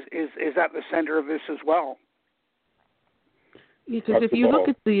records is at the center of this as well. Because if you look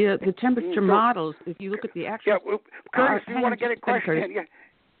at the temperature models, if you look at the actual... Yeah, Curtis, do you want to get a question in?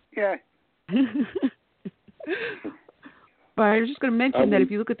 Yeah. But I was just going to mention that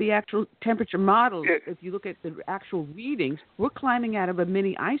if you look at the actual temperature models, if you look at the actual readings, we're climbing out of a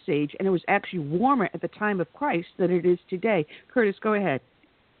mini ice age, and it was actually warmer at the time of Christ than it is today. Curtis, go ahead.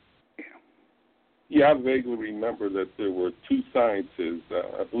 Yeah, I vaguely remember that there were two scientists,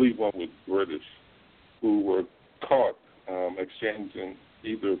 I believe one was British, who were caught exchanging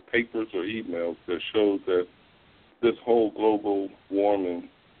either papers or emails that showed that this whole global warming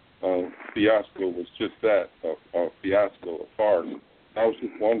fiasco was just that, a fiasco, a farce. I was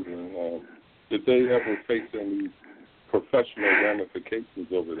just wondering, did they ever face any professional ramifications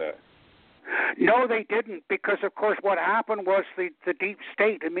over that? No, they didn't, because, of course, what happened was the deep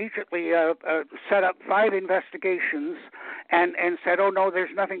state immediately set up 5 investigations and said, oh, no, there's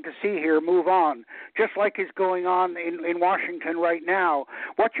nothing to see here, move on, just like is going on in Washington right now.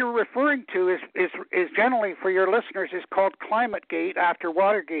 What you're referring to is generally, for your listeners, is called ClimateGate after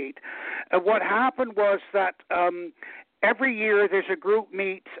Watergate. What happened was that every year there's a group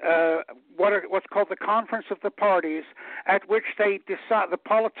meet, what's called the Conference of the Parties, at which they decide, the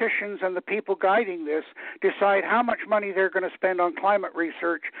politicians and the people guiding this decide how much money they're going to spend on climate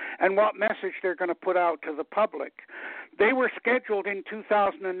research and what message they're going to put out to the public. They were scheduled in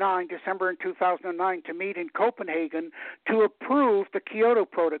December in 2009, to meet in Copenhagen to approve the Kyoto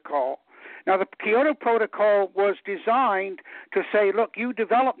Protocol. Now, the Kyoto Protocol was designed to say, look, you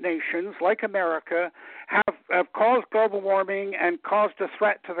developed nations like America have caused global warming and caused a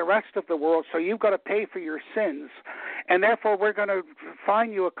threat to the rest of the world, so you've got to pay for your sins. And therefore, we're going to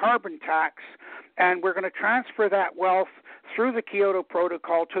fine you a carbon tax, and we're going to transfer that wealth through the Kyoto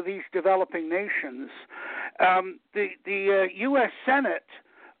Protocol to these developing nations. The U.S. Senate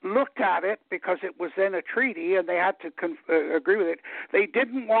looked at it because it was then a treaty and they had to agree with it. They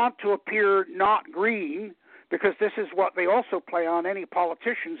didn't want to appear not green, because this is what they also play on, any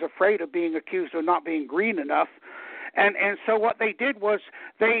politicians afraid of being accused of not being green enough. And so what they did was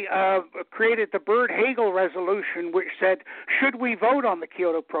they created the Byrd-Hagel resolution, which said, should we vote on the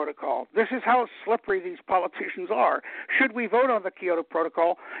Kyoto Protocol? This is how slippery these politicians are. Should we vote on the Kyoto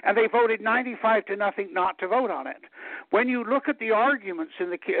Protocol? And they voted 95-0 not to vote on it. When you look at the arguments in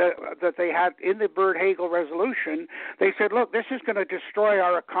that they had in the Byrd-Hagel resolution, they said, look, this is going to destroy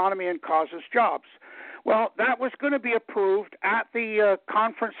our economy and cause us jobs. Well, that was going to be approved at the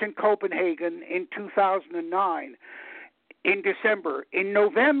conference in Copenhagen in 2009, in December. In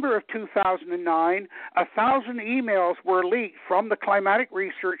November of 2009, 1,000 emails were leaked from the Climatic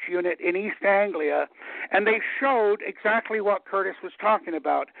Research Unit in East Anglia, and they showed exactly what Curtis was talking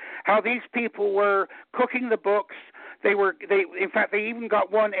about, how these people were cooking the books. In fact, they even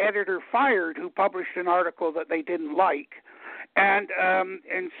got one editor fired who published an article that they didn't like. And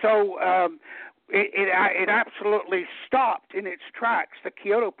so it absolutely stopped in its tracks the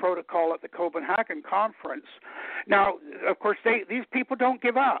Kyoto Protocol at the Copenhagen conference. Now, of course, these people don't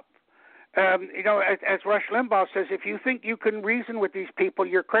give up. As Rush Limbaugh says, if you think you can reason with these people,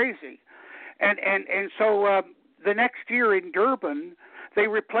 you're crazy. And so the next year in Durban, they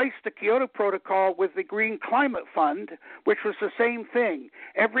replaced the Kyoto Protocol with the Green Climate Fund, which was the same thing.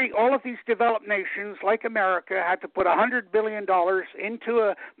 All of these developed nations, like America, had to put $100 billion into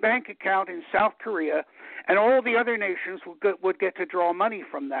a bank account in South Korea, and all the other nations would get to draw money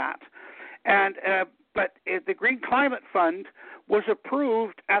from that. But the Green Climate Fund was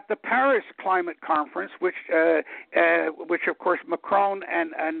approved at the Paris Climate Conference, which of course Macron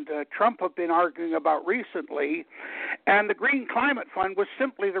and Trump have been arguing about recently. And the Green Climate Fund was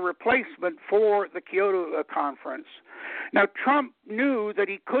simply the replacement for the Kyoto Conference. Now, Trump knew that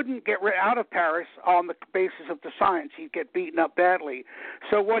he couldn't get out of Paris on the basis of the science. He'd get beaten up badly.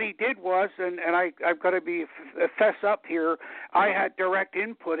 So what he did was, and I've got to fess up here, I had direct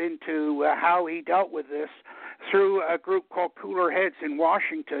input into how he dealt with this through a group called Cooler Heads in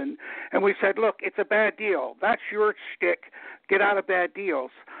Washington. And we said, look, it's a bad deal. That's your shtick. Get out of bad deals.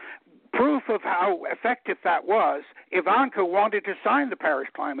 Proof of how effective that was, Ivanka wanted to sign the Paris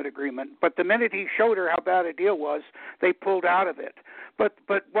Climate Agreement, but the minute he showed her how bad a deal was, they pulled out of it. But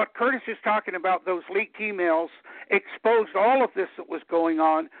what Curtis is talking about, those leaked emails, exposed all of this that was going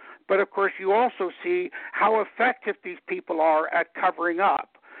on, but of course you also see how effective these people are at covering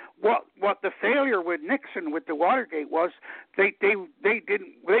up. What the failure with Nixon with the Watergate was, they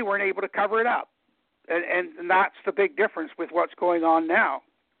weren't able to cover it up, and that's the big difference with what's going on now.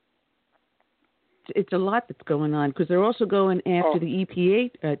 It's a lot that's going on, because they're also going after the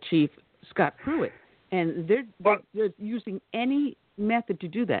EPA chief Scott Pruitt, and they're using any method to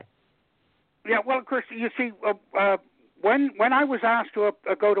do that. Yeah, well, of course, you see, when I was asked to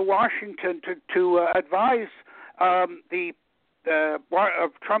go to Washington to advise the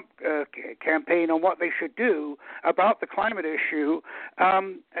Trump campaign on what they should do about the climate issue,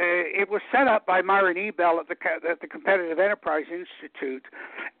 it was set up by Myron Ebell at the Competitive Enterprise Institute,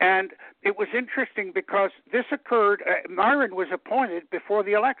 and it was interesting because this occurred. Myron was appointed before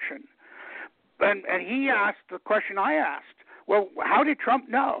the election, and he asked the question I asked. Well, how did Trump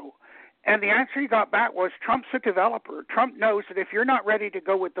know? And the answer he got back was, Trump's a developer. Trump knows that if you're not ready to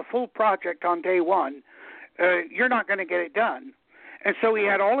go with the full project on day one, you're not going to get it done. And so he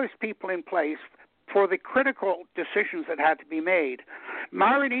had all his people in place for the critical decisions that had to be made.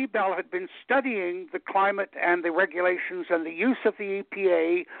 Myron Ebell had been studying the climate and the regulations and the use of the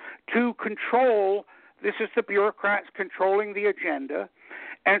EPA to control, this is the bureaucrats controlling the agenda.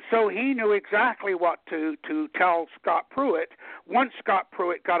 And so he knew exactly what to tell Scott Pruitt once Scott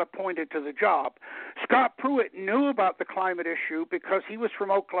Pruitt got appointed to the job. Scott Pruitt knew about the climate issue because he was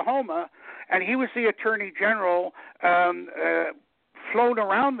from Oklahoma, and he was the Attorney General flown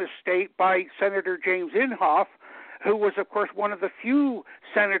around the state by Senator James Inhofe, who was, of course, one of the few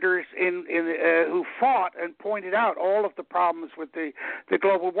senators who fought and pointed out all of the problems with the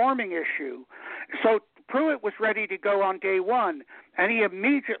global warming issue. So Pruitt was ready to go on day one, and he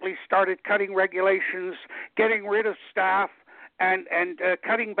immediately started cutting regulations, getting rid of staff, and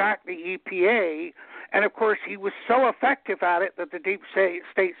cutting back the EPA. And, of course, he was so effective at it that the deep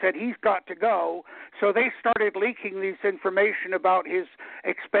state said he's got to go. So they started leaking this information about his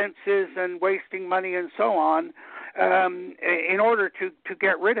expenses and wasting money and so on in order to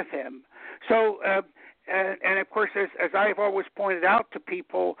get rid of him. So, and of course, as I've always pointed out to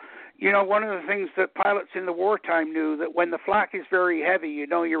people, you know, one of the things that pilots in the wartime knew, that when the flak is very heavy, you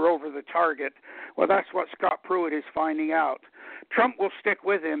know you're over the target. Well, that's what Scott Pruitt is finding out. Trump will stick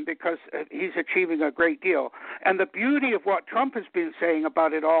with him because he's achieving a great deal. And the beauty of what Trump has been saying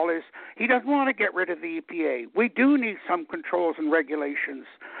about it all is he doesn't want to get rid of the EPA. We do need some controls and regulations.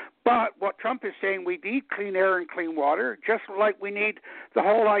 But what Trump is saying, we need clean air and clean water, just like we need the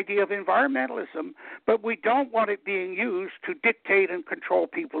whole idea of environmentalism, but we don't want it being used to dictate and control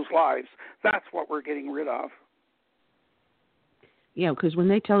people's lives. That's what we're getting rid of. You know, because when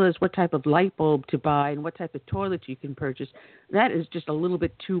they tell us what type of light bulb to buy and what type of toilet you can purchase, that is just a little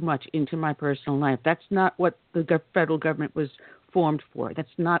bit too much into my personal life. That's not what the federal government was formed for. That's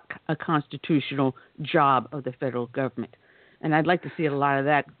not a constitutional job of the federal government. And I'd like to see a lot of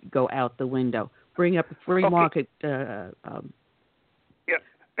that go out the window. Bring up a free market. Just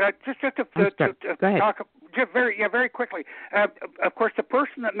to talk very quickly. Of course, the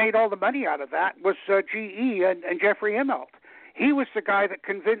person that made all the money out of that was GE and Jeffrey Immelt. He was the guy that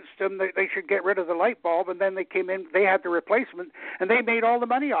convinced them that they should get rid of the light bulb, and then they came in, they had the replacement, and they made all the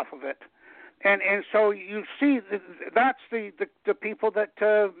money off of it. And so you see, that's the people that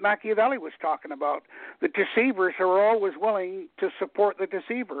Machiavelli was talking about. The deceivers are always willing to support the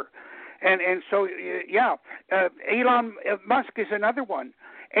deceiver. And so, Elon Musk is another one.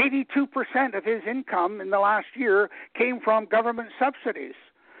 82% of his income in the last year came from government subsidies.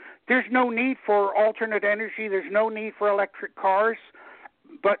 There's no need for alternate energy. There's no need for electric cars.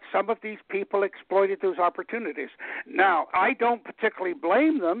 But some of these people exploited those opportunities. Now, I don't particularly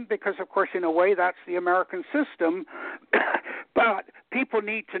blame them because, of course, in a way, that's the American system. But people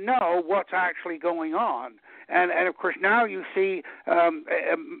need to know what's actually going on. And of course, now you see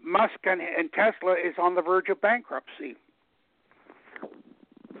Musk and Tesla is on the verge of bankruptcy.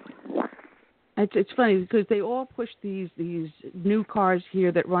 It's funny because they all push these new cars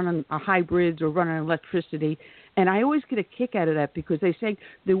here that run on hybrids or run on electricity, and I always get a kick out of that because they say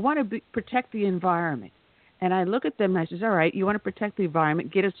they want to protect the environment. And I look at them and I say, all right, you want to protect the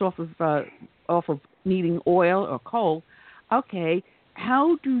environment, get us off of needing oil or coal. Okay,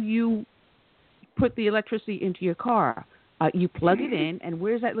 how do you put the electricity into your car? You plug it in, and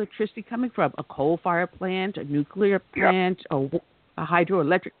where's that electricity coming from? A coal-fired plant, a nuclear plant, a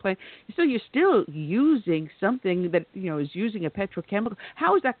hydroelectric plant. So you're still using something that, you know, is using a petrochemical.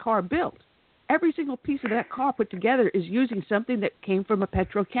 How is that car built? Every single piece of that car put together is using something that came from a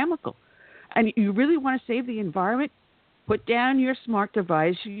petrochemical. And you really want to save the environment? Put down your smart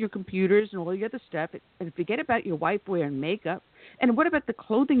device, your computers, and all the other stuff, and forget about your white wear and makeup. And what about the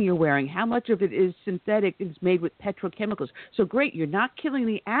clothing you're wearing? How much of it is synthetic, is made with petrochemicals? So great, you're not killing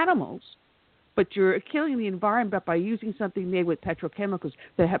the animals, but you're killing the environment by using something made with petrochemicals.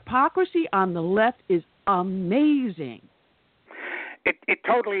 The hypocrisy on the left is amazing. It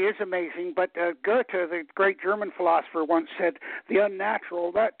totally is amazing, but Goethe, the great German philosopher, once said, "The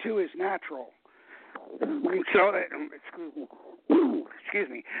unnatural, that too is natural." So, excuse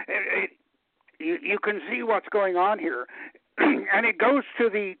me. You can see what's going on here, and it goes to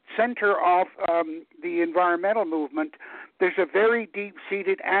the center of the environmental movement. There's a very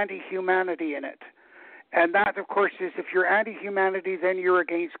deep-seated anti-humanity in it, and that, of course, is if you're anti-humanity, then you're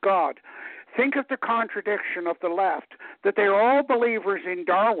against God. Think of the contradiction of the left, that they're all believers in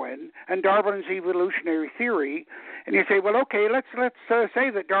Darwin and Darwin's evolutionary theory, and you say, well, okay, let's say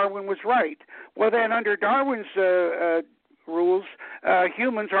that Darwin was right. Well, then under Darwin's rules,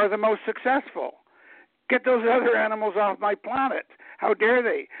 humans are the most successful. Get those other animals off my planet. How dare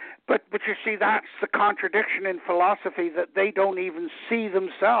they? But you see, that's the contradiction in philosophy, that they don't even see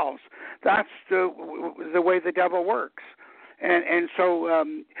themselves. That's the way the devil works. And so,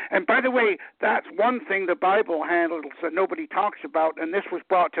 and by the way, that's one thing the Bible handles that nobody talks about, and this was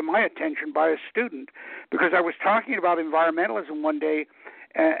brought to my attention by a student, because I was talking about environmentalism one day,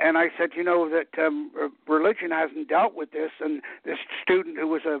 and I said, that religion hasn't dealt with this, and this student who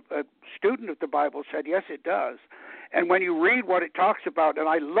was a student of the Bible said, yes, it does. And when you read what it talks about, and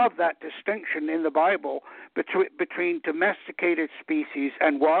I love that distinction in the Bible between domesticated species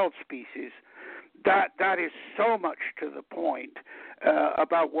and wild species, that is so much to the point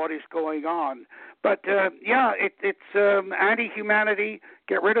about what is going on. But it's anti-humanity.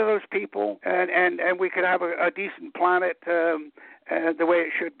 Get rid of those people, and we could have a decent planet the way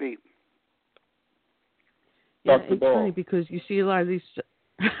it should be. Yeah, it's funny because you see a lot of these.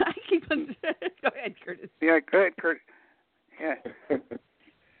 I keep on. Go ahead, Curtis. Yeah, go ahead, Curtis. Yeah.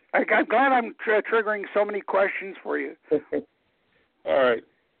 I'm glad I'm triggering so many questions for you. All right.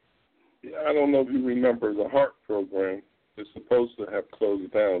 I don't know if you remember the HARP program is supposed to have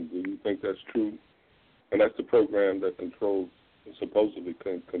closed down. Do you think that's true? And that's the program that supposedly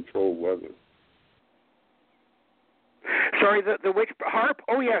can control weather. Sorry, the which HARP?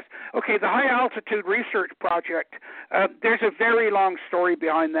 Oh, yes. Okay, the High Altitude Research Project. There's a very long story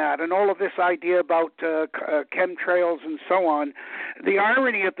behind that, and all of this idea about chemtrails and so on. The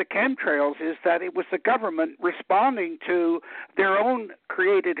irony of the chemtrails is that it was the government responding to their own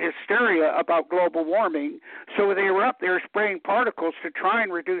created hysteria about global warming, so they were up there spraying particles to try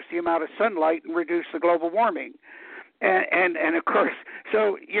and reduce the amount of sunlight and reduce the global warming. And of course,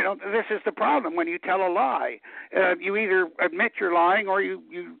 so, this is the problem when you tell a lie. You either admit you're lying or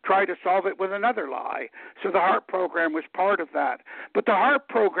you try to solve it with another lie. So the HARP program was part of that. But the HARP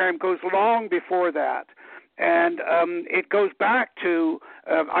program goes long before that. And it goes back to,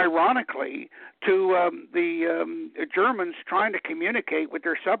 ironically, to the Germans trying to communicate with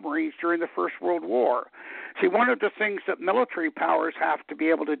their submarines during the First World War. See, one of the things that military powers have to be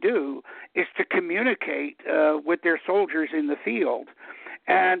able to do is to communicate with their soldiers in the field.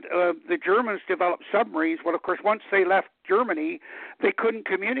 And the Germans developed submarines. Well, of course, once they left Germany, they couldn't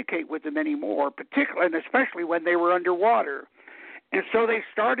communicate with them anymore, particularly and especially when they were underwater. And so they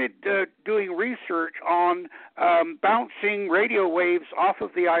started doing research on bouncing radio waves off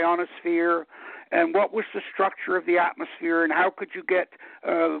of the ionosphere and what was the structure of the atmosphere and how could you get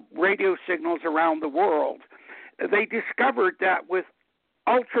radio signals around the world. They discovered that with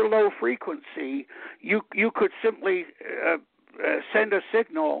ultra-low frequency, you could simply send a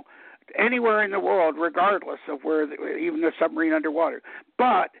signal anywhere in the world, regardless of where, even the submarine underwater.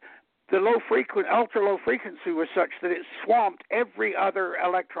 But the ultra-low frequency was such that it swamped every other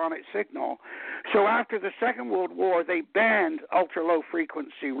electronic signal. So after the Second World War, they banned ultra-low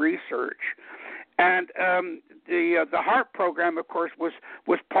frequency research. And the HARP program, of course, was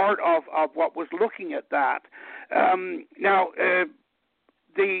part of what was looking at that. Now,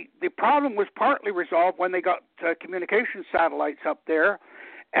 the problem was partly resolved when they got communication satellites up there,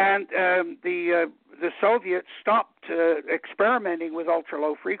 and the Soviets stopped experimenting with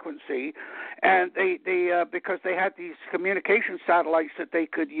ultra-low frequency, and they because they had these communication satellites that they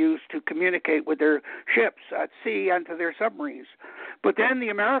could use to communicate with their ships at sea and to their submarines. But then the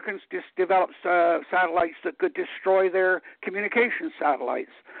Americans just developed satellites that could destroy their communication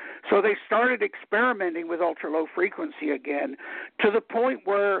satellites. So they started experimenting with ultra-low frequency again, to the point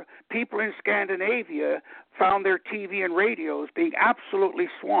where people in Scandinavia found their TV and radios being absolutely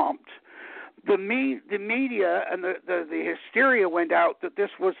swamped. The media and the hysteria went out that this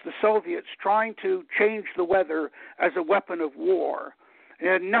was the Soviets trying to change the weather as a weapon of war. It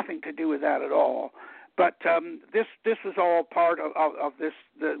had nothing to do with that at all. But this was all part of this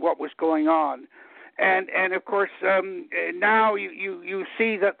what was going on, and of course now you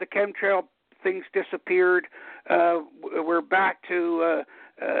see that the chemtrail things disappeared. We're back to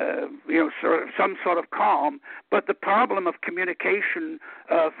sort of some sort of calm. But the problem of communication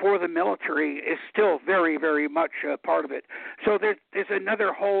for the military is still very, very much part of it. So there's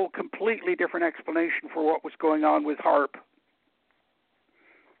another whole completely different explanation for what was going on with HAARP.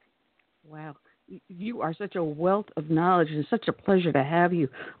 Wow. You are such a wealth of knowledge, and it's such a pleasure to have you.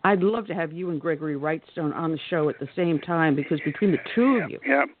 I'd love to have you and Gregory Wrightstone on the show at the same time, because between the two of you,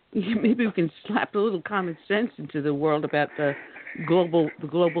 maybe we can slap a little common sense into the world about the global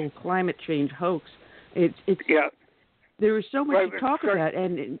climate change hoax. There is so much to talk about,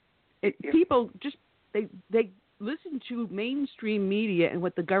 and people just they listen to mainstream media and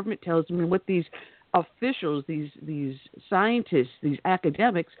what the government tells them and what these officials, these scientists, these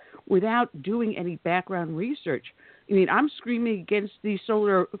academics, without doing any background research. I mean, I'm screaming against these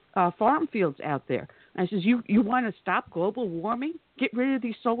solar farm fields out there. I says, you want to stop global warming? Get rid of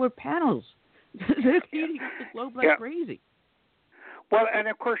these solar panels. They're heating up the globe like crazy. Well, and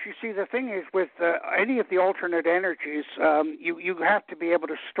of course, you see, the thing is with any of the alternate energies, you have to be able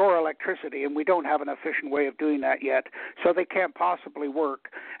to store electricity, and we don't have an efficient way of doing that yet, so they can't possibly work.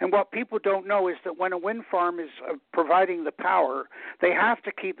 And what people don't know is that when a wind farm is providing the power, they have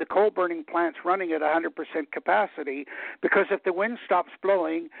to keep the coal-burning plants running at 100% capacity, because if the wind stops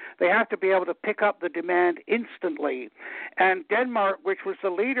blowing, they have to be able to pick up the demand instantly. And Denmark, which was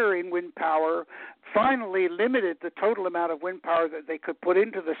the leader in wind power, finally limited the total amount of wind power that they could put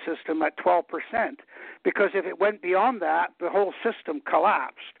into the system at 12%, because if it went beyond that, the whole system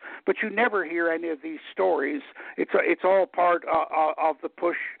collapsed. But you never hear any of these stories. It's all part of the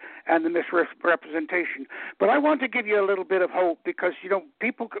push and the misrepresentation. But I want to give you a little bit of hope, because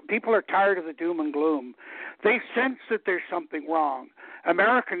people are tired of the doom and gloom. They sense that there's something wrong.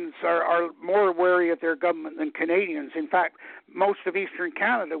 Americans are more wary of their government than Canadians. In fact, most of Eastern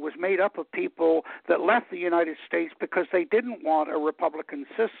Canada was made up of people that left the United States because they didn't want a Republican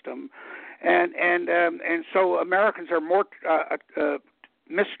system, and so Americans are more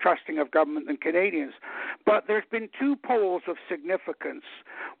mistrusting of government than Canadians. But there's been two poles of significance.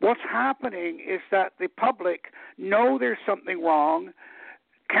 What's happening is that the public know there's something wrong,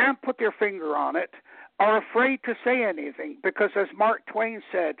 can't put their finger on it, are afraid to say anything, because as Mark Twain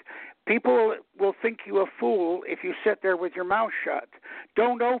said, people will think you a fool if you sit there with your mouth shut.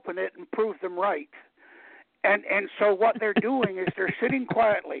 Don't open it and prove them right. And so what they're doing is they're sitting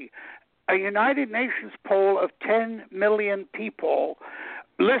quietly. A United Nations poll of 10 million people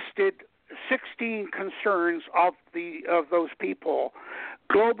listed 16 concerns of those people.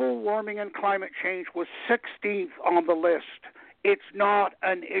 Global warming and climate change was 16th on the list. It's not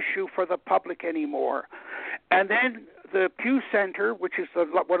an issue for the public anymore. And then the Pew Center, which is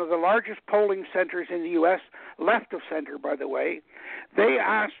one of the largest polling centers in the U.S., left of center, by the way, they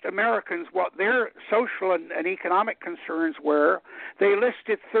asked Americans what their social and economic concerns were. They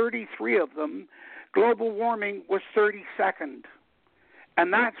listed 33 of them. Global warming was 32nd.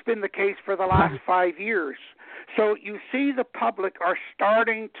 And that's been the case for the last 5 years. So you see the public are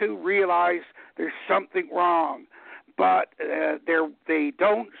starting to realize there's something wrong. But they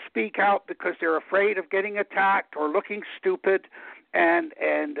don't speak out because they're afraid of getting attacked or looking stupid,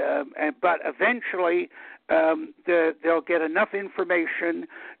 but eventually they'll get enough information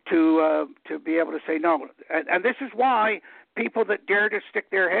to be able to say no. And this is why people that dare to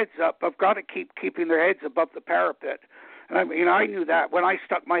stick their heads up have got to keep keeping their heads above the parapet. And I knew that when I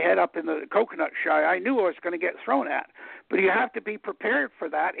stuck my head up in the coconut shy, I knew I was going to get thrown at. But you have to be prepared for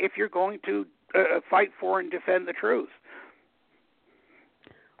that if you're going to fight for and defend the truth.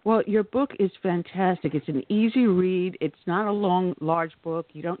 Well, your book is fantastic. It's an easy read. It's not a long, large book.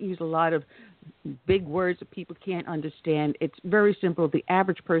 You don't use a lot of big words that people can't understand. It's very simple. The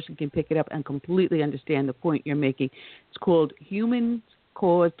average person can pick it up and completely understand the point you're making. It's called Humans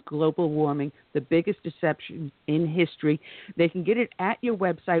Caused Global Warming, the Biggest Deception in History. They can get it at your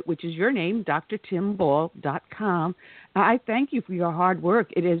website, which is your name, drtimball.com. I thank you for your hard work.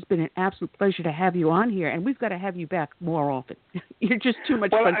 It has been an absolute pleasure to have you on here, and we've got to have you back more often. You're just too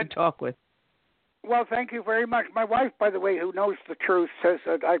much fun to talk with. Well, thank you very much. My wife, by the way, who knows the truth, says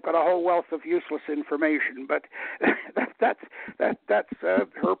that I've got a whole wealth of useless information, but that's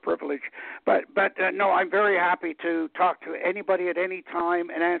her privilege. But no, I'm very happy to talk to anybody at any time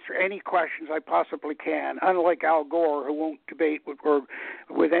and answer any questions I possibly can, unlike Al Gore, who won't debate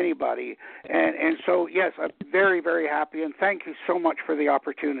with anybody. And so, yes, I'm very, very happy, and thank you so much for the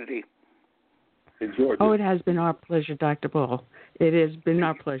opportunity. Enjoy. Oh, it has been our pleasure, Dr. Ball. It has been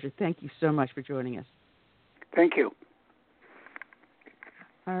our pleasure. Thank you so much for joining us. Thank you.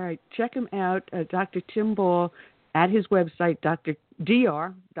 All right. Check him out, Dr. Tim Ball, at his website,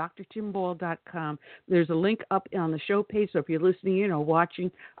 drtimball.com. There's a link up on the show page, so if you're listening in or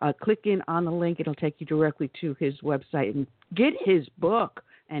watching, click in on the link. It'll take you directly to his website. And get his book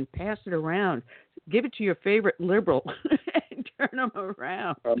and pass it around. Give it to your favorite liberal and turn them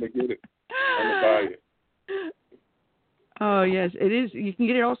around. I'm going to get it. I'm going to buy it. Oh, yes, it is. You can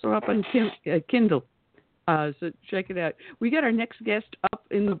get it also up on Kindle. So check it out. We got our next guest up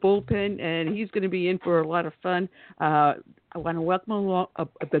in the bullpen, and he's going to be in for a lot of fun. I want to welcome along,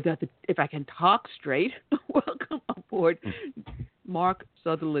 if I can talk straight, welcome aboard Mark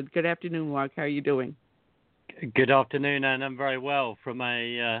Sutherland. Good afternoon, Mark. How are you doing? Good afternoon, and I'm very well from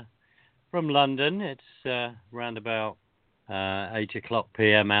London. It's around about 8:00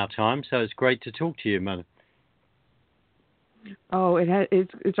 p.m. our time, so it's great to talk to you, Mother. Oh,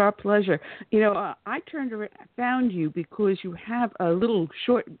 it's our pleasure. You know, I found you because you have a little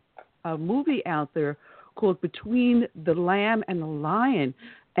short movie out there called Between the Lamb and the Lion,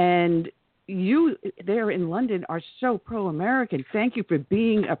 and you there in London are so pro-American. Thank you for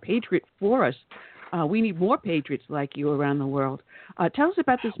being a patriot for us. We need more patriots like you around the world. Tell us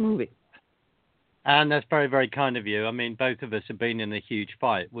about this movie. And that's very, very kind of you. I mean, both of us have been in a huge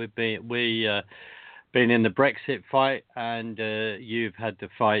fight. We've been in the Brexit fight, and you've had the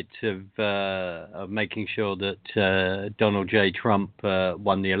fight of making sure that Donald J. Trump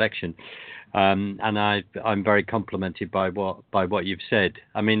won the election. And I'm very complimented by what you've said.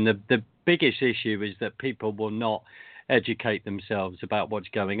 I mean, the biggest issue is that people will not educate themselves about what's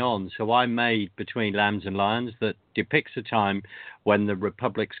going on. So I made Between Lambs and Lions that depicts a time when the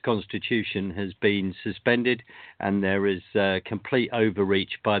Republic's constitution has been suspended and there is complete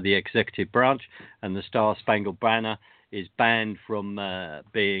overreach by the executive branch, and the Star-Spangled Banner is banned from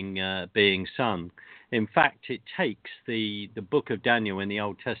being sung. In fact, it takes the book of Daniel in the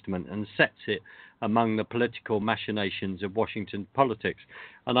Old Testament and sets it among the political machinations of Washington politics.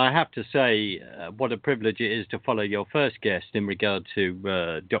 And I have to say, what a privilege it is to follow your first guest in regard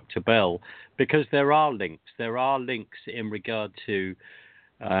to Dr. Bell, because there are links. There are links in regard to,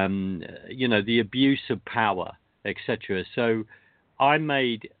 the abuse of power, etc. So I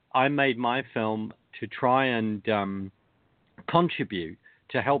made my film to try and contribute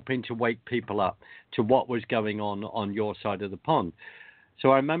to helping to wake people up to what was going on your side of the pond. So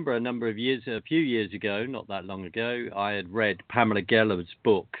I remember a few years ago, not that long ago, I had read Pamela Geller's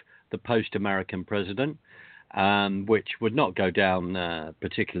book, The Post-American President, which would not go down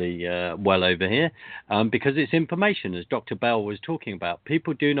particularly well over here because it's information, as Dr. Bell was talking about.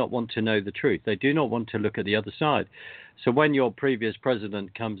 People do not want to know the truth. They do not want to look at the other side. So when your previous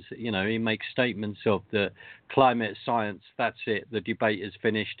president comes, he makes statements of the climate science, that's it, the debate is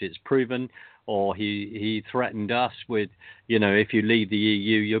finished, it's proven, or he threatened us with, if you leave the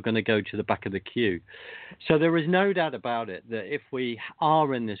EU, you're going to go to the back of the queue. So there is no doubt about it that if we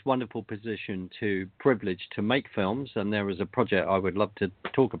are in this wonderful position to privilege to make films, and there is a project I would love to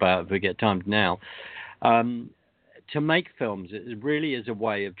talk about if we get time now, to make films, it really is a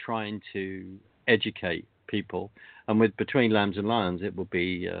way of trying to educate people. And with Between Lambs and Lions, it would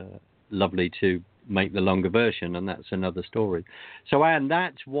be lovely to make the longer version, and that's another story. So, Anne,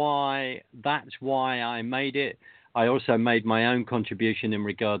 that's why I made it. I also made my own contribution in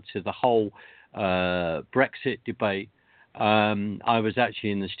regard to the whole Brexit debate. I was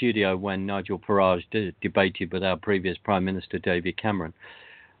actually in the studio when Nigel Farage debated with our previous Prime Minister, David Cameron.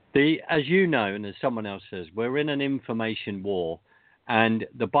 As you know, and as someone else says, we're in an information war. And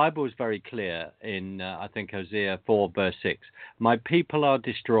the Bible is very clear in, I think, Hosea 4, verse 6. My people are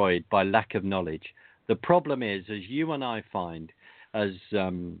destroyed by lack of knowledge. The problem is, as you and I find, as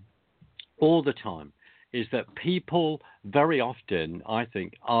all the time, is that people very often, I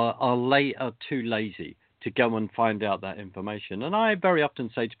think, are too lazy to go and find out that information. And I very often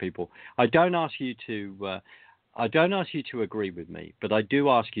say to people, I don't ask you to agree with me, but I do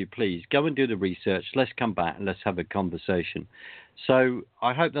ask you, please, go and do the research. Let's come back and let's have a conversation. So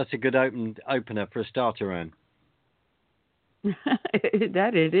I hope that's a good opener for a starter, Anne.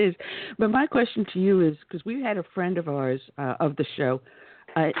 That it is. But my question to you is, because we had a friend of ours of the show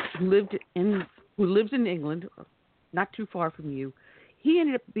who lives in England, not too far from you. He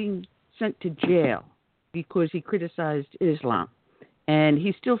ended up being sent to jail because he criticized Islam. And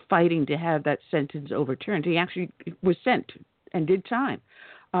he's still fighting to have that sentence overturned. He actually was sent and did time.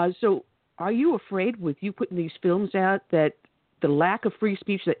 So are you afraid with you putting these films out that the lack of free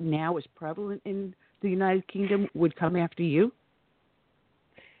speech that now is prevalent in the United Kingdom would come after you?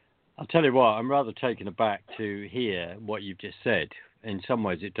 I'll tell you what, I'm rather taken aback to hear what you've just said. In some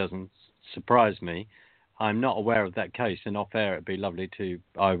ways, it doesn't surprise me. I'm not aware of that case, and off air,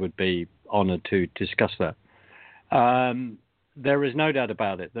 I would be honoured to discuss that. there is no doubt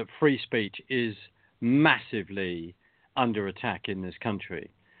about it that free speech is massively under attack in this country.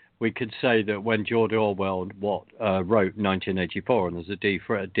 We could say that when George Orwell wrote 1984, and as a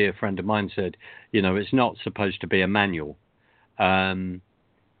dear friend of mine said, it's not supposed to be a manual.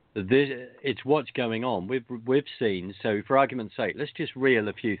 It's what's going on. We've seen, so for argument's sake, let's just reel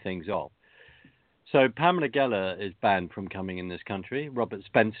a few things off. So Pamela Geller is banned from coming in this country. Robert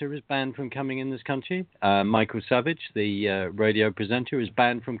Spencer is banned from coming in this country. Michael Savage, the radio presenter, is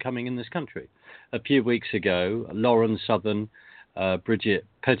banned from coming in this country. A few weeks ago, Lauren Southern, Bridget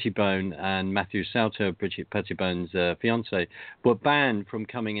Pettibone, and Matthew Salter, Bridget Pettibone's fiance, were banned from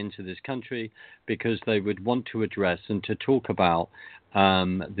coming into this country because they would want to address and to talk about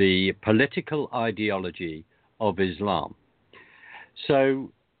the political ideology of Islam.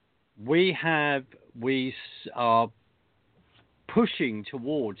 So we are pushing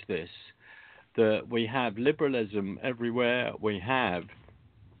towards this, that we have liberalism everywhere. We have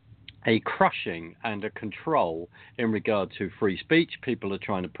a crushing and a control in regard to free speech. People are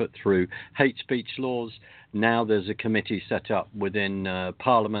trying to put through hate speech laws. Now there's a committee set up within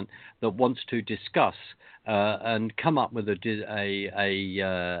Parliament that wants to discuss and come up with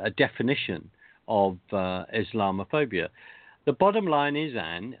a definition of Islamophobia. The bottom line is,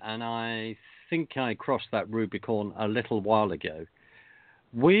 Anne, and I think I crossed that Rubicon a little while ago,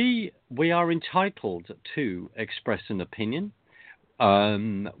 we are entitled to express an opinion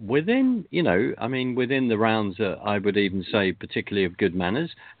within the rounds, I would even say, particularly of good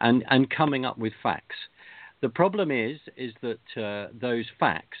manners, and coming up with facts. The problem is that those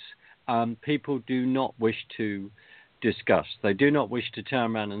facts people do not wish to discuss. They do not wish to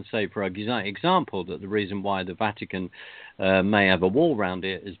turn around and say, for example, that the reason why the Vatican may have a wall around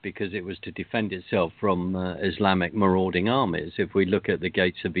it is because it was to defend itself from Islamic marauding armies. If we look at the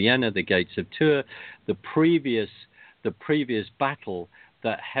gates of Vienna, the gates of Tours, the previous battle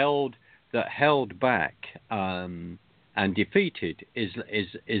that held back and defeated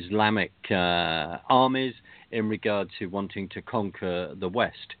Islamic armies in regard to wanting to conquer the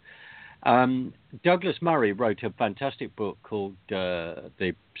West. Douglas Murray wrote a fantastic book called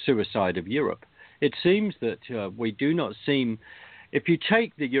The Suicide of Europe. It seems that we do not seem... If you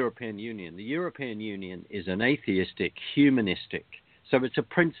take the European Union is an atheistic, humanistic, so it's a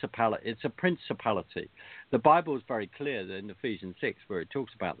principality. The Bible is very clear that in Ephesians 6, where it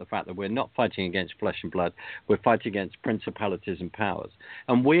talks about the fact that we're not fighting against flesh and blood, we're fighting against principalities and powers.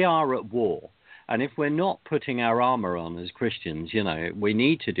 And we are at war. And if we're not putting our armor on as Christians, we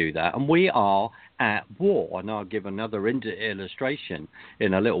need to do that. And we are at war. And I'll give another illustration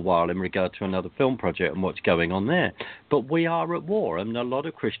in a little while in regard to another film project and what's going on there. But we are at war. And a lot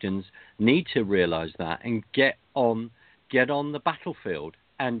of Christians need to realize that and get on the battlefield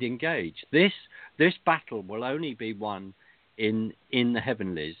and engage. This battle will only be won in the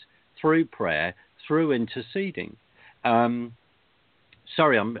heavenlies through prayer, through interceding.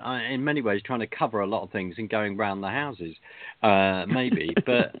 Sorry, I'm in many ways trying to cover a lot of things and going round the houses, maybe.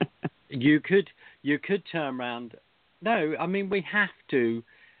 But you could turn around. No, I mean we have to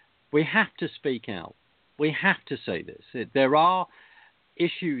speak out. We have to say this. There are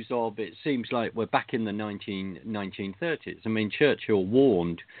issues of, it seems like we're back in the 1930s. I mean, Churchill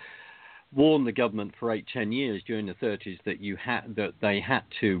warned the government for 8-10 years during the 30s that they had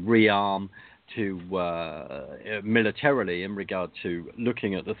to rearm to militarily in regard to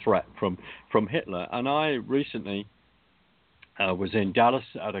looking at the threat from Hitler. And I recently was in Dallas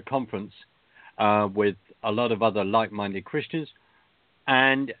at a conference with a lot of other like-minded Christians,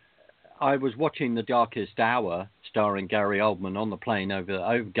 and I was watching The Darkest Hour, starring Gary Oldman, on the plane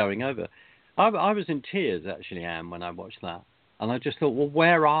going over. I was in tears, actually, Anne, when I watched that. And I just thought, well,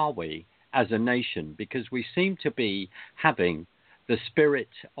 where are we as a nation? Because we seem to be having the spirit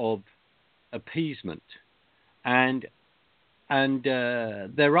of appeasement. And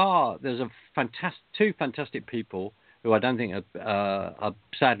there's two fantastic people who I don't think are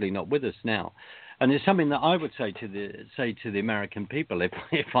sadly not with us now. And it's something that I would say to the American people,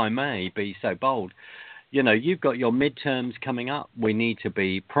 if I may be so bold. You've got your midterms coming up. We need to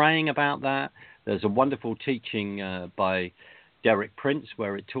be praying about that. There's a wonderful teaching by Derek Prince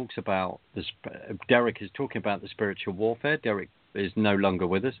where it talks about Derek is talking about the spiritual warfare. Derek is no longer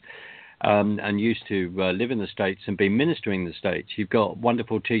with us and used to live in the States and be ministering in the States. You've got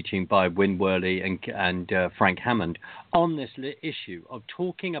wonderful teaching by Win Worley and Frank Hammond on this issue of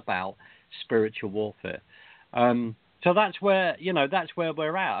talking about spiritual warfare. So that's where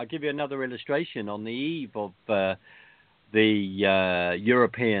we're at. I'll give you another illustration. On the eve of the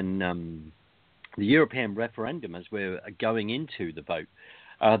European referendum, as we're going into the vote,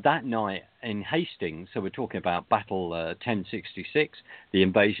 that night in Hastings, so we're talking about Battle 1066, the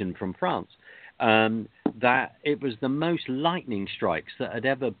invasion from France, that it was the most lightning strikes that had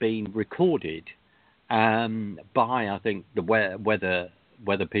ever been recorded by, I think, the weather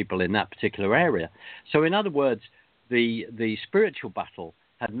people in that particular area. So in other words, the spiritual battle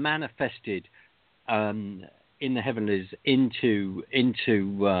had manifested in the heavenlies into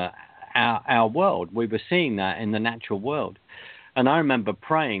our world. We were seeing that in the natural world. And I remember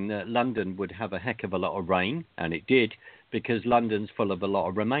praying that London would have a heck of a lot of rain, and it did, because London's full of a lot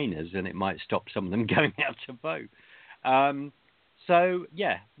of Remainers, and it might stop some of them going out to vote. So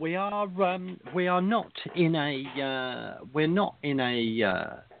yeah, we are not in a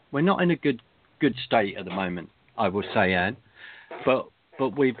good state at the moment, I will say, Anne. But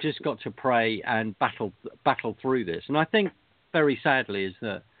we've just got to pray and battle through this. And I think very sadly is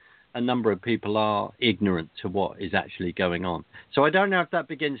that a number of people are ignorant to what is actually going on. So I don't know if that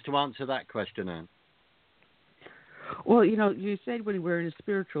begins to answer that question, Anne. Well, you said when we're in a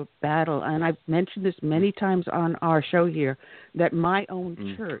spiritual battle, and I've mentioned this many times on our show here, that my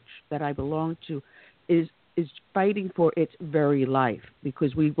own church that I belong to is fighting for its very life,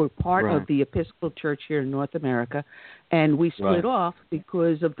 because we were part of the Episcopal Church here in North America, and we split off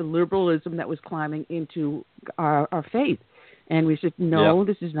because of the liberalism that was climbing into our faith. And we said, no,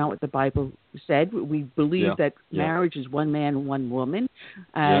 this is not what the Bible said. We believe that marriage is one man, one woman,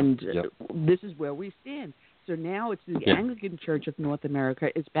 and this is where we stand. So now it's the Anglican Church of North America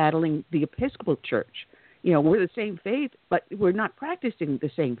is battling the Episcopal Church. We're the same faith, but we're not practicing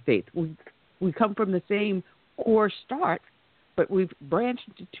the same faith. We come from the same core start, but we've branched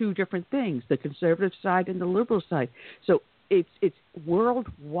into two different things, the conservative side and the liberal side. So it's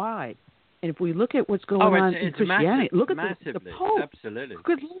worldwide. And if we look at what's going on in Christianity, look at the Pope. Absolutely.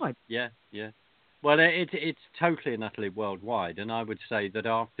 Good Lord. Yeah. Well, it's totally and utterly worldwide. And I would say that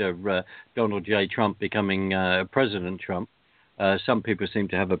after Donald J. Trump becoming President Trump, some people seem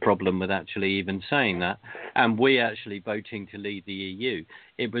to have a problem with actually even saying that. And we actually voting to leave the EU.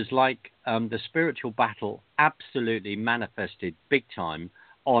 It was like the spiritual battle absolutely manifested big time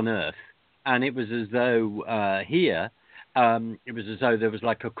on Earth. And it was as though here, it was as though there was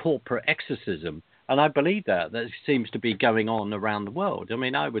like a corporate exorcism. And I believe that seems to be going on around the world. I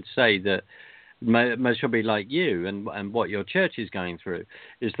mean, I would say that most probably like you and what your church is going through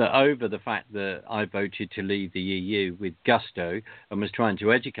is that over the fact that I voted to leave the EU with gusto and was trying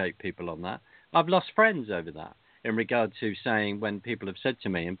to educate people on that, I've lost friends over that in regard to saying when people have said to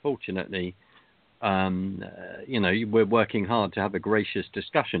me, unfortunately, we're working hard to have a gracious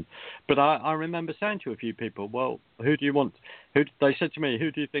discussion. But I remember saying to a few people, well, they said to me,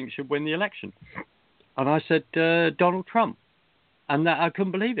 who do you think should win the election? And I said, Donald Trump. And I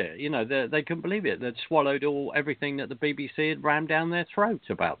couldn't believe it. They couldn't believe it. They'd swallowed everything that the BBC had rammed down their throats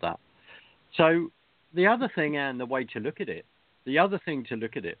about that. So the other thing, and the way to look at it,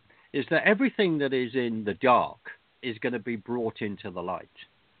 is that everything that is in the dark is going to be brought into the light.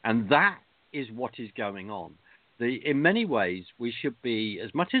 And that is what is going on. In many ways, we should be,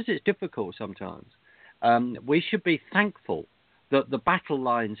 as much as it's difficult sometimes, we should be thankful that the battle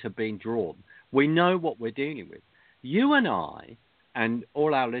lines have been drawn. We know what we're dealing with. You and I, and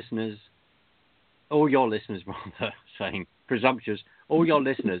all your listeners rather, saying presumptuous, all your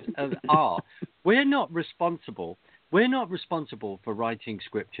listeners we're not responsible for writing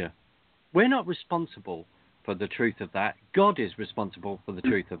scripture. We're not responsible for the truth of that. God is responsible for the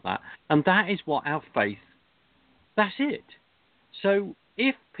truth of that. And that is what our faith, that's it. So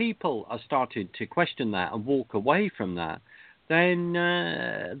if people are starting to question that and walk away from that, then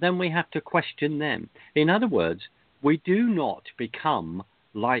we have to question them. In other words, we do not become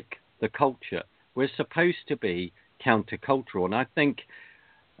like the culture. We're supposed to be countercultural. And I think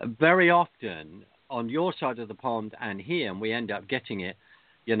very often on your side of the pond and here, and we end up getting it,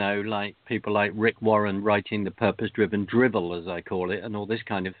 like people like Rick Warren writing the purpose-driven drivel, as I call it, and all this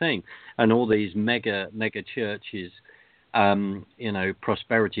kind of thing. And all these mega churches,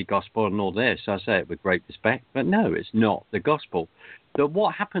 prosperity gospel and all this. I say it with great respect, but no, it's not the gospel. But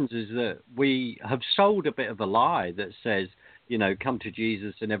what happens is that we have sold a bit of a lie that says, come to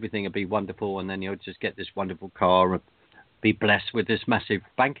Jesus and everything will be wonderful, and then you'll just get this wonderful car and be blessed with this massive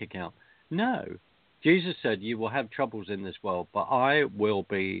bank account. No. Jesus said, you will have troubles in this world, but I will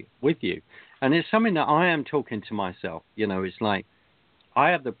be with you. And it's something that I am talking to myself. It's like I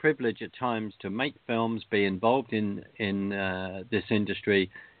have the privilege at times to make films, be involved in this industry,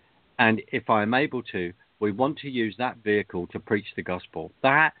 and if I'm able to, we want to use that vehicle to preach the gospel.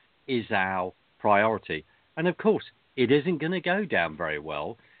 That is our priority. And of course, it isn't going to go down very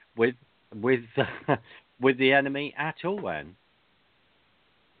well with the enemy at all, Anne.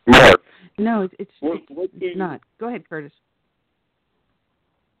 Mark, No, it's what not. Go ahead, Curtis.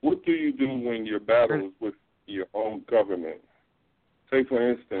 What do you do when you're battling with your own government? Say,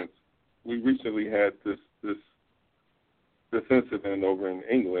 for instance, we recently had this incident over in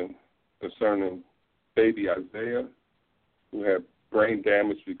England concerning baby Isaiah, who had brain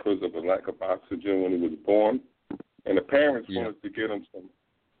damage because of a lack of oxygen when he was born, and the parents wanted to get him some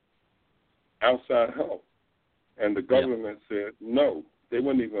outside help, and the government said no. They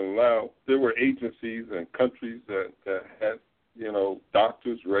wouldn't even allow. There were agencies and countries that had,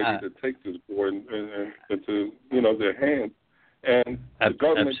 doctors ready to take this boy into, their hands, and the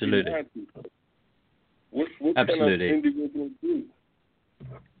government denied people. What can an individual do?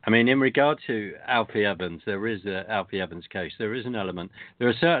 I mean, in regard to Alfie Evans, there is an Alfie Evans case. There is an element. There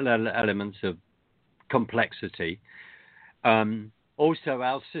are certain elements of complexity. Also,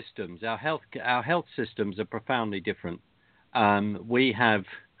 our systems, our health systems are profoundly different. We have,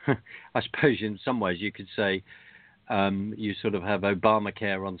 I suppose, in some ways, you could say, you sort of have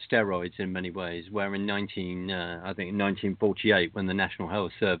Obamacare on steroids in many ways. Where in 1948, when the National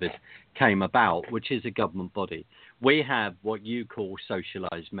Health Service came about, which is a government body, we have what you call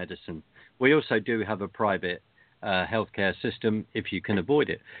socialized medicine. We also do have a private healthcare system if you can avoid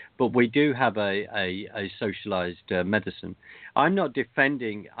it, but we do have a socialized medicine. I'm not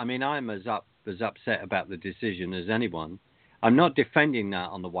defending. I mean, I'm as upset about the decision as anyone. I'm not defending that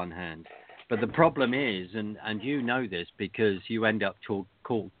on the one hand, but the problem is, and you know this because you end up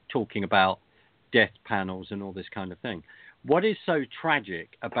talking about death panels and all this kind of thing. What is so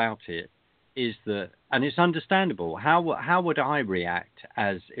tragic about it is that, and it's understandable, how would I react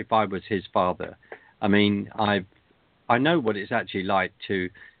as if I was his father? I mean, I know what it's actually like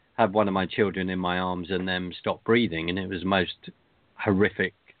to have one of my children in my arms and them stop breathing, and it was the most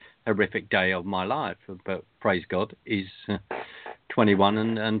horrific day of my life. But praise God, he's 21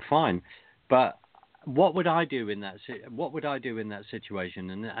 and fine. But what would I do in that situation?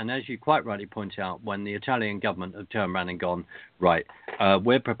 And as you quite rightly point out, when the Italian government have turned around and gone, right,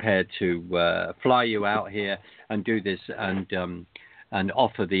 we're prepared to fly you out here and do this and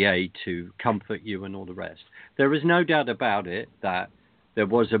offer the aid to comfort you and all the rest. There is no doubt about it that there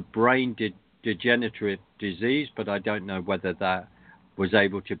was a brain degenerative disease, but I don't know whether that was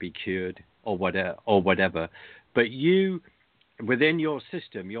able to be cured or whatever. But you, within your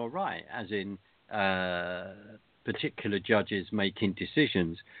system, you're right, as in particular judges making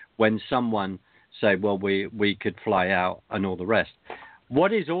decisions when someone say, well, we could fly out and all the rest.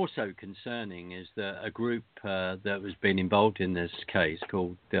 What is also concerning is that a group that has been involved in this case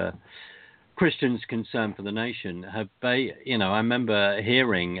called Christians Concern for the Nation I remember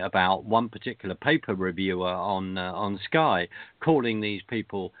hearing about one particular paper reviewer on Sky calling these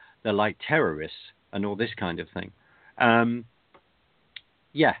people, they're like terrorists and all this kind of thing.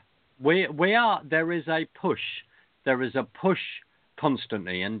 We are. There is a push. There is a push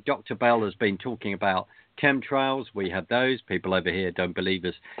constantly, and Dr. Bell has been talking about chemtrails. We have those. People over here don't believe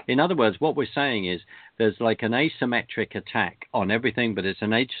us. In other words, what we're saying is there's like an asymmetric attack on everything, but it's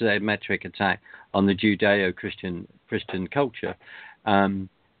an asymmetric attack on the Judeo-Christian culture.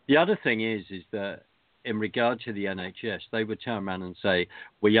 The other thing is that in regard to the NHS, they would turn around and say,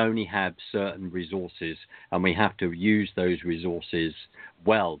 we only have certain resources and we have to use those resources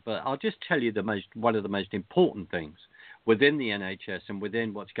well. But I'll just tell you one of the most important things within the NHS and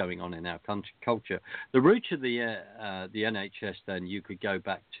within what's going on in our culture. The root of the NHS, then, you could go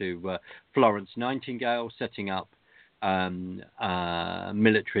back to Florence Nightingale setting up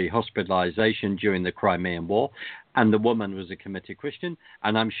military hospitalization during the Crimean War, and the woman was a committed Christian,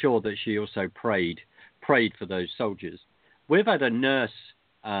 and I'm sure that she also prayed for those soldiers. We've had a nurse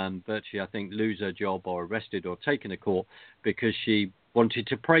virtually, I think, lose her job or arrested or taken to court because she wanted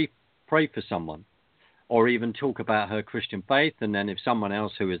to pray for someone, or even talk about her Christian faith, and then if someone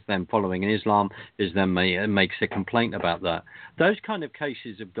else who is then following Islam makes a complaint about that. Those kind of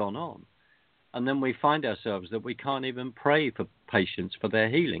cases have gone on, and then we find ourselves that we can't even pray for patients for their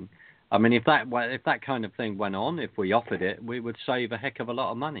healing. I mean, if that kind of thing went on, if we offered it, we would save a heck of a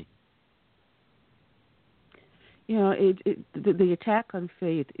lot of money. You know, the attack on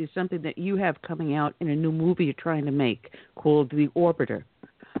faith is something that you have coming out in a new movie you're trying to make called The Orbiter.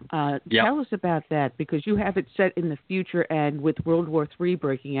 Tell us about that, because you have it set in the future, and with World War III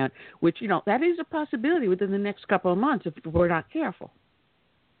breaking out, which, that is a possibility within the next couple of months if we're not careful.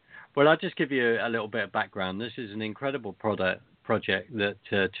 Well, I'll just give you a little bit of background. This is an incredible project that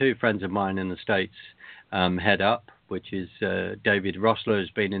two friends of mine in the States head up, which is David Rossler,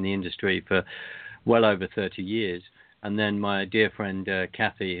 who's been in the industry for well over 30 years, and then my dear friend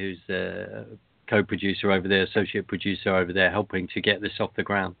Kathy, who's co-producer over there, associate producer over there, helping to get this off the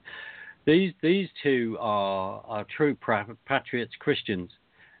ground. These two are true patriots, Christians,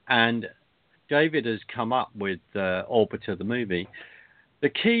 and David has come up with Orbiter, the movie. The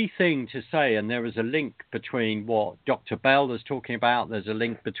key thing to say, and there is a link between what Dr. Bell is talking about, there's a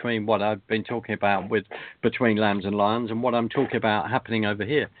link between what I've been talking about between Lambs and Lions and what I'm talking about happening over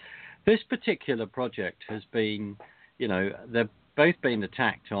here. This particular project has been, they've both been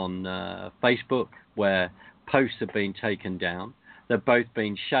attacked on Facebook, where posts have been taken down. They've both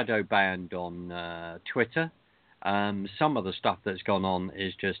been shadow banned on Twitter. Some of the stuff that's gone on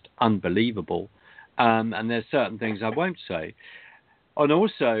is just unbelievable. And there's certain things I won't say. And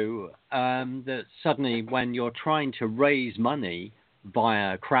also that suddenly when you're trying to raise money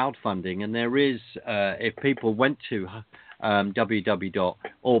via crowdfunding, and there is, if people went to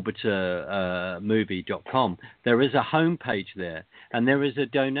www.orbitermovie.com, there is a homepage there, and there is a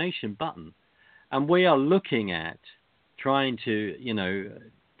donation button. And we are looking at trying to,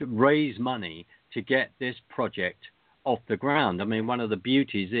 raise money to get this project off the ground. I mean, one of the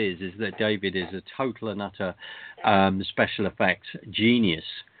beauties is that David is a total and utter special effects genius.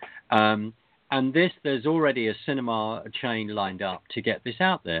 And there's already a cinema chain lined up to get this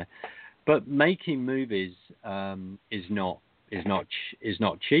out there. But making movies is not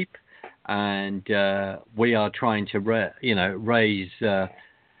cheap, and we are trying to raise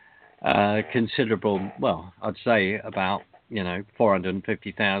considerable. Well, I'd say about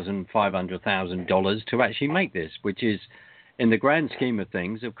 $450,000, $500,000 to actually make this, which is, in the grand scheme of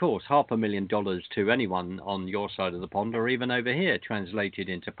things, of course, $500,000 to anyone on your side of the pond or even over here, translated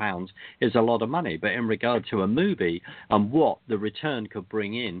into pounds, is a lot of money. But in regard to a movie and what the return could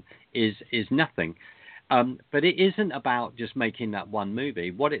bring in is nothing. But it isn't about just making that one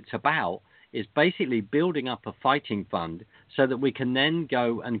movie. What it's about is basically building up a fighting fund so that we can then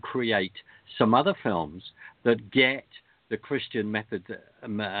go and create some other films that get the Christian message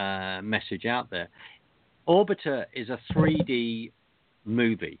out there. Orbiter is a 3D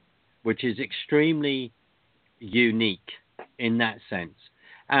movie, which is extremely unique in that sense.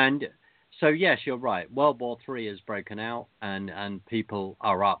 And so, yes, you're right. World War III has broken out, and people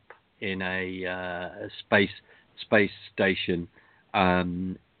are up in a space station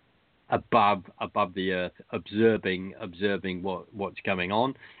above the Earth, observing what's going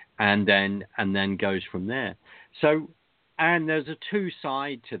on, and then goes from there. So. And there's a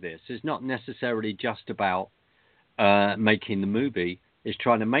two-side to this. It's not necessarily just about making the movie. It's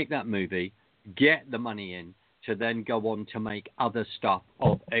trying to make that movie, get the money in, to then go on to make other stuff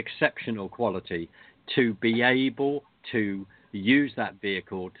of exceptional quality, to be able to use that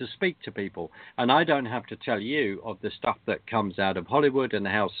vehicle to speak to people. And I don't have to tell you of the stuff that comes out of Hollywood and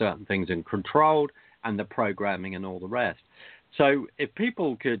how certain things are controlled and the programming and all the rest. So if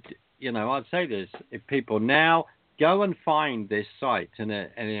people could, I'd say this, if people now go and find this site, and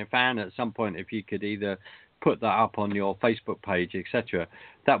if Anne, at some point, if you could either put that up on your Facebook page, etc.,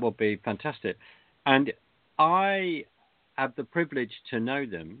 that would be fantastic. And I have the privilege to know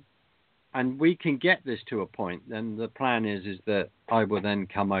them, and we can get this to a point. Then the plan is that I will then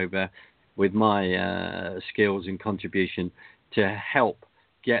come over with my skills and contribution to help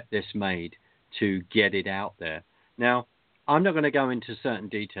get this made, to get it out there. Now, I'm not going to go into certain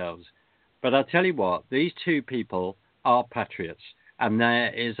details, but I'll tell you what, these two people are patriots, and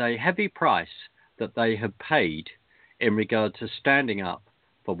there is a heavy price that they have paid in regard to standing up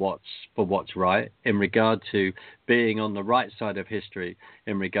for what's right, in regard to being on the right side of history,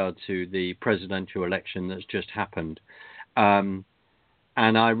 in regard to the presidential election that's just happened. And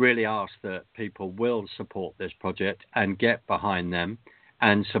I really ask that people will support this project and get behind them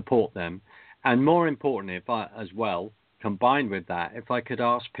and support them. And more importantly, if I, as well, combined with that, if I could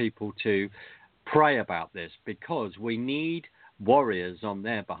ask people to pray about this, because we need warriors on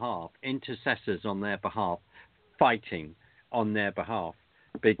their behalf, intercessors on their behalf, fighting on their behalf,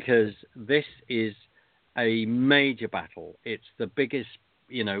 because this is a major battle. It's the biggest,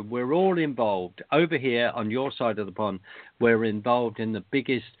 we're all involved. Over here on your side of the pond, we're involved in the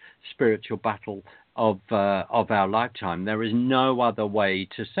biggest spiritual battle of our lifetime. There is no other way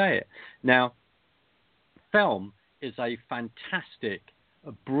to say it. Now, film is a fantastic,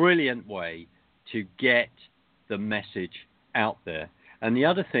 brilliant way to get the message out there. And the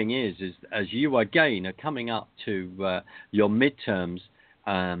other thing is as you again are coming up to your midterms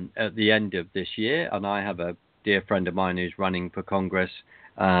at the end of this year, and I have a dear friend of mine who's running for Congress,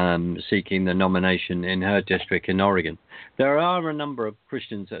 seeking the nomination in her district in Oregon. There are a number of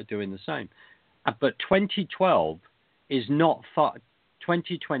Christians that are doing the same. But 2020 is not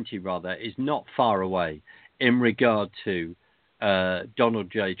far away in regard to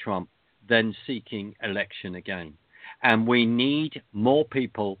Donald J. Trump then seeking election again. And we need more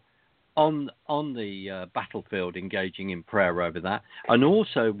people on the battlefield engaging in prayer over that. And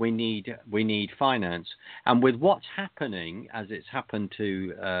also we need finance. And with what's happening, as it's happened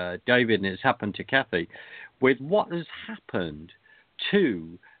to David and it's happened to Kathy, with what has happened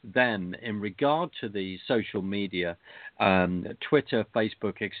to them in regard to the social media, Twitter,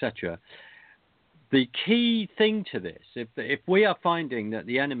 Facebook, etc., the key thing to this, if we are finding that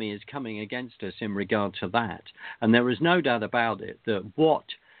the enemy is coming against us in regard to that, and there is no doubt about it, that what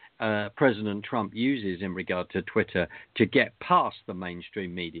President Trump uses in regard to Twitter to get past the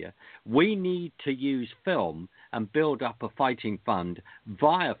mainstream media, we need to use film and build up a fighting fund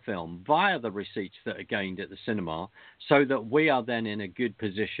via film, via the receipts that are gained at the cinema, so that we are then in a good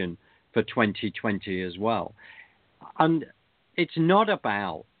position for 2020 as well. And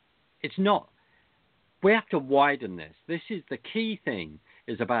we have to widen this. This is the key thing,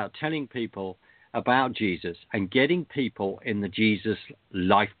 is about telling people about Jesus and getting people in the Jesus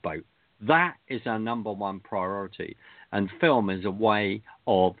lifeboat. That is our number one priority. And film is a way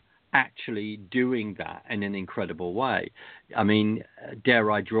of actually doing that in an incredible way. I mean,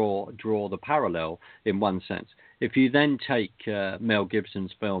 dare I draw the parallel in one sense. If you then take Mel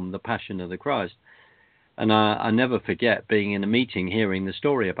Gibson's film, The Passion of the Christ, and I never forget being in a meeting hearing the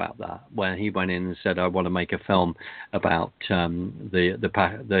story about that, where he went in and said, I want to make a film about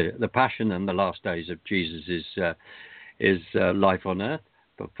the passion and the last days of Jesus' life on earth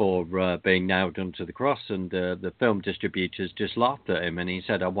before being nailed onto the cross. And the film distributors just laughed at him, and he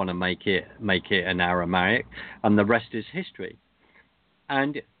said, I want to make it an Aramaic, and the rest is history.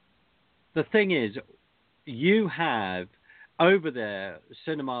 And the thing is, you have over there,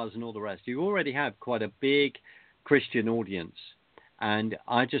 cinemas and all the rest, you already have quite a big Christian audience. And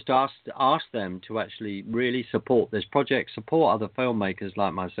I just asked them to actually really support this project, support other filmmakers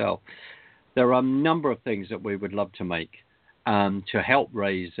like myself. There are a number of things that we would love to make to help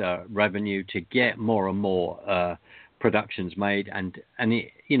raise revenue, to get more and more productions made. And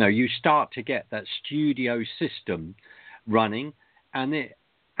it, you start to get that studio system running,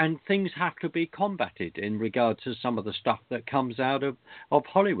 and things have to be combated in regard to some of the stuff that comes out of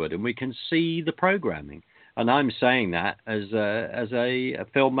Hollywood, and we can see the programming. And I'm saying that as a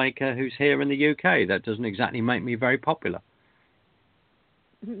filmmaker who's here in the UK. That doesn't exactly make me very popular.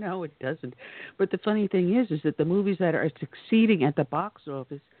 No, it doesn't. But the funny thing is that the movies that are succeeding at the box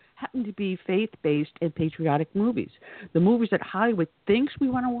office happen to be faith-based and patriotic movies. The movies that Hollywood thinks we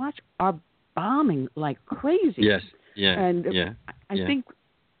want to watch are bombing like crazy. Yes, yeah, and I think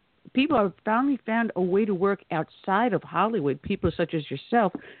people have finally found a way to work outside of Hollywood, people such as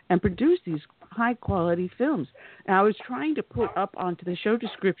yourself, and produce these high-quality films. And I was trying to put up onto the show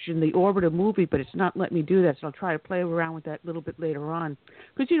description the Orbiter movie, but it's not letting me do that, so I'll try to play around with that a little bit later on.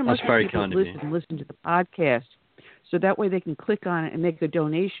 Because, most people listen to the podcast, so that way they can click on it and make a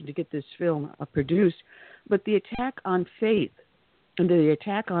donation to get this film produced. But the attack on faith and the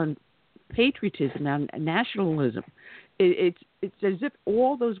attack on patriotism and nationalism, it's as if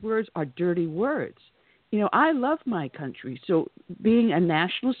all those words are dirty words. I love my country, so being a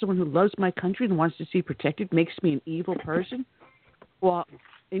nationalist, someone who loves my country and wants to see protected, makes me an evil person. Well,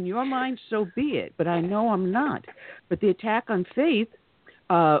 in your mind, so be it, but I know I'm not. But the attack on faith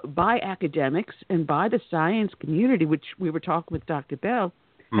by academics and by the science community, which we were talking with Dr. Bell,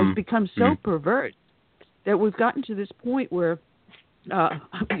 has become so perverse that we've gotten to this point where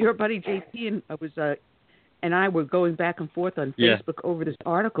your buddy JP and I were going back and forth on Facebook over this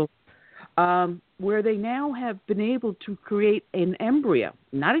article, where they now have been able to create an embryo,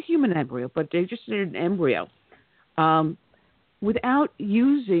 not a human embryo, but they just did an embryo, without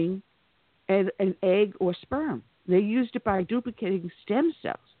using an egg or sperm. They used it by duplicating stem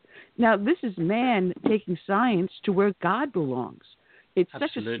cells. Now, this is man taking science to where God belongs. It's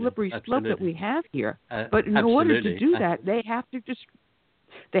such a slippery slope that we have here. But in order to do that, they have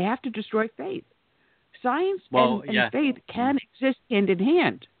to destroy faith. Science and faith can exist hand in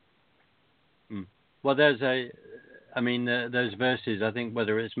hand. Well, there's those verses, I think,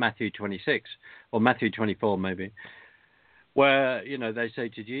 whether it's Matthew 26 or Matthew 24 maybe, where, they say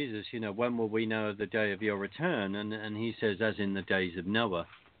to Jesus, when will we know the day of your return? And he says, as in the days of Noah.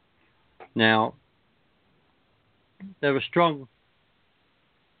 Now, there are strong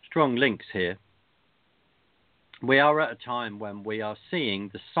links here. We are at a time when we are seeing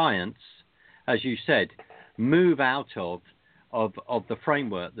the science, as you said, move out of the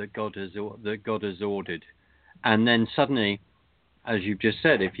framework that God has ordered, and then suddenly, as you've just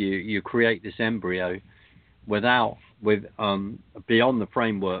said, if you create this embryo beyond the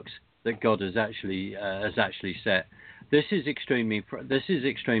frameworks that God has actually set, This is extremely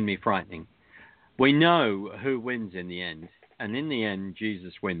frightening. We know who wins in the end, and in the end,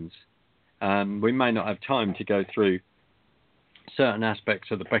 Jesus wins. We may not have time to go through certain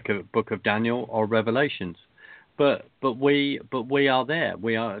aspects of the book of Daniel or Revelations, but we are there.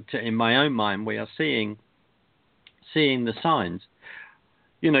 We are, in my own mind, we are seeing the signs.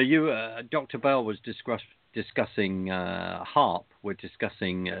 Dr. Bell was discussing HARP. We're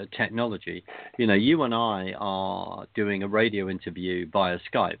discussing technology. You and I are doing a radio interview via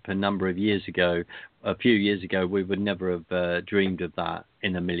Skype a few years ago. We would never have dreamed of that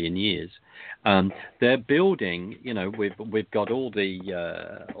in a million years. They're building, we've got all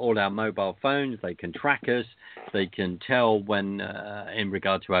our mobile phones. They can track us. They can tell when, in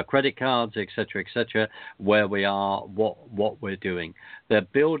regard to our credit cards, etc., where we are, what we're doing. They're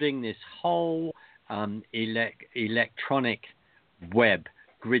building this whole electronic web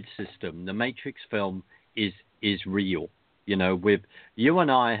grid system. The Matrix film is real. You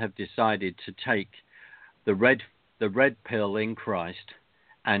and I have decided to take the red pill in Christ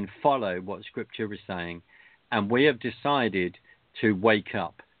and follow what Scripture is saying, and we have decided to wake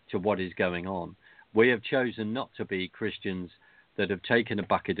up to what is going on. We have chosen not to be Christians that have taken a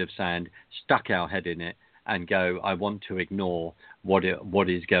bucket of sand, stuck our head in it, and go, I want to ignore what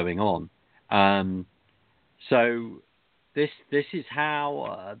is going on. So this is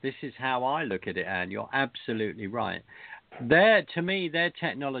how I look at it, and you're absolutely right. To me, their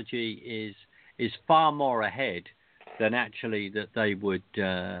technology is far more ahead than actually that they would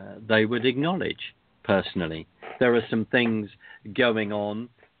acknowledge. Personally, there are some things going on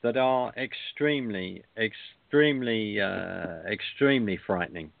that are extremely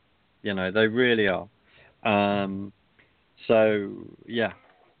frightening. They really are. So yeah.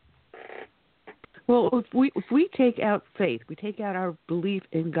 Well, if we take out faith, we take out our belief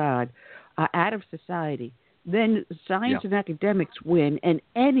in God out of society, then science and academics win, and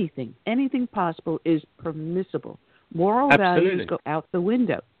anything possible is permissible. Moral values go out the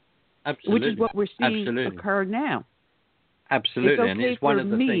window. Absolutely. Which is what we're seeing occur now. Absolutely. It's okay and it's one for of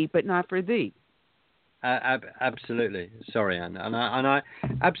the me, things. but not for thee. Absolutely. Sorry, Anne. And I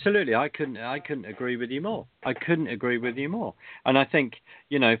absolutely, I couldn't agree with you more. And I think,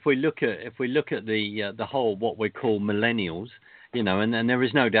 if we look at the whole, what we call millennials, and there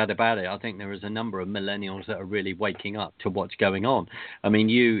is no doubt about it. I think there is a number of millennials that are really waking up to what's going on. I mean,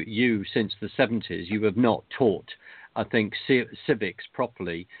 you since the 70s, you have not taught, I think, civics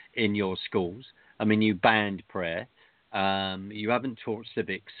properly in your schools. I mean, you banned prayer. You haven't taught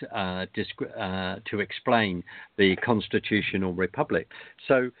civics to explain the constitutional republic.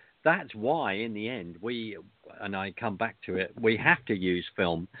 So that's why, in the end, and I come back to it, we have to use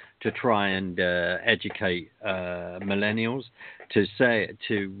film to try and educate millennials,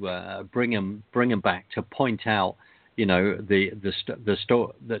 to bring them back, to point out,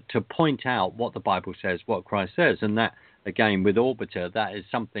 to point out what the Bible says, what Christ says, and that again with Orbiter, that is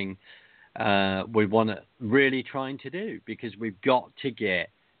something we want to really trying to do, because we've got to get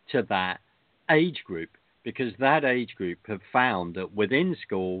to that age group, because that age group have found that within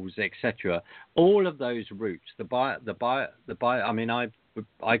schools, etc., all of those roots, I mean, I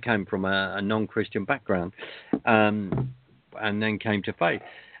came from a non-Christian background, and then came to faith.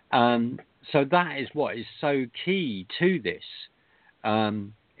 So that is what is so key to this.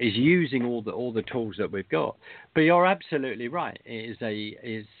 Is using all the tools that we've got. But you're absolutely right. It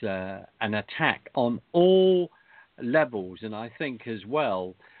is an attack on all levels, and I think as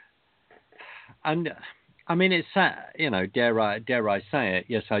well. And I mean, it's dare I say it?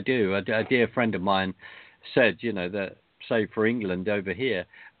 Yes, I do. A dear friend of mine said, that say for England over here,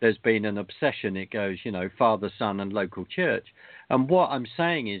 there's been an obsession. It goes, Father, Son, and local church. And what I'm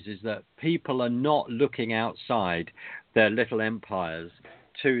saying is that people are not looking outside their little empires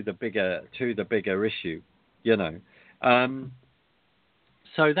to the bigger issue,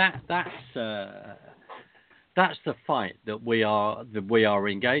 So that's the fight that we are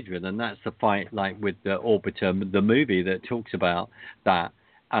engaged with, and that's the fight, like with the Orbiter, the movie that talks about that,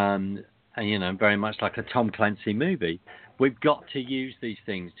 and very much like a Tom Clancy movie. We've got to use these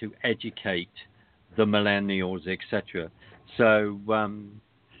things to educate the millennials, etc. So.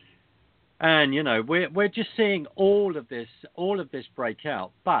 And we're just seeing all of this break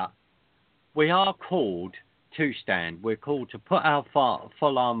out, but we are called to stand. We're called to put our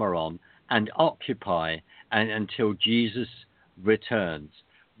full armor on and occupy until Jesus returns.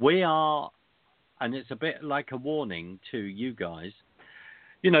 We are, and it's a bit like a warning to you guys.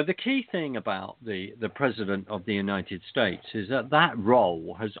 The key thing about the President of the United States is that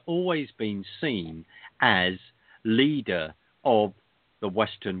role has always been seen as leader of the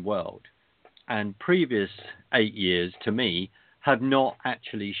Western world. and previous 8 years, to me, have not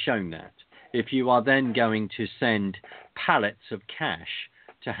actually shown that. If you are then going to send pallets of cash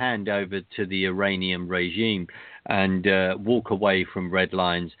to hand over to the Iranian regime and walk away from red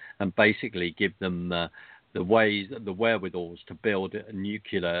lines and basically give them the wherewithals to build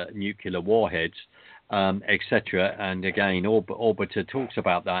nuclear warheads, etc. And again, Orbiter talks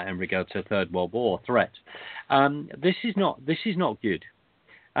about that in regard to Third World War threat. This is not good.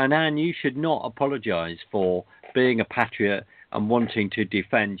 And Anne, you should not apologise for being a patriot and wanting to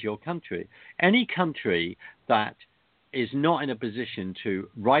defend your country. Any country that is not in a position to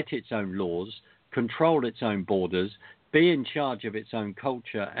write its own laws, control its own borders, be in charge of its own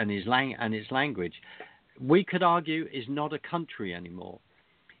culture and its language, we could argue is not a country anymore.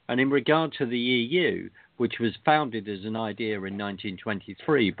 And in regard to the EU, which was founded as an idea in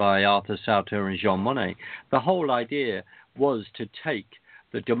 1923 by Arthur Sauter and Jean Monnet, the whole idea was to take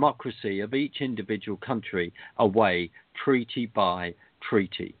the democracy of each individual country away treaty by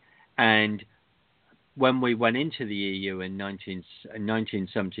treaty. And when we went into the EU in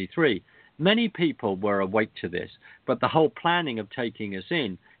 1973, many people were awake to this, but the whole planning of taking us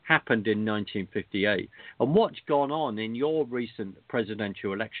in happened in 1958. And what's gone on in your recent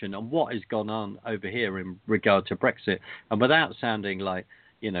presidential election and what has gone on over here in regard to Brexit, and without sounding like,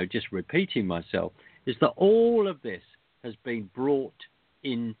 just repeating myself, is that all of this has been brought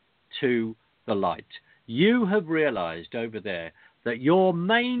into the light. You have realized over there that your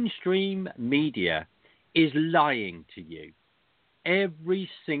mainstream media is lying to you every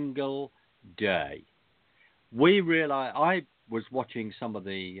single day. I was watching some of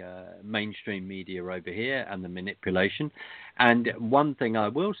the mainstream media over here and the manipulation, and one thing I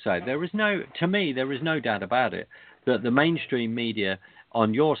will say, there is no doubt about it, that the mainstream media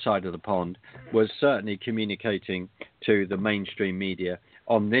on your side of the pond was certainly communicating to the mainstream media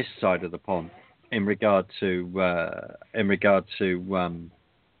on this side of the pond in regard to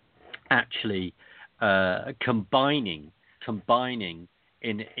actually combining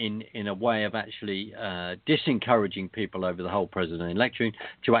in a way of actually disencouraging people over the whole presidential election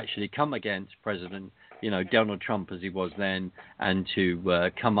to actually come against President Donald Trump as he was then, and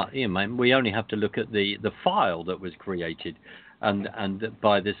to come up. We only have to look at the file that was created and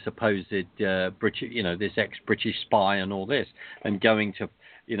by this supposed British, this ex-British spy and all this, and going to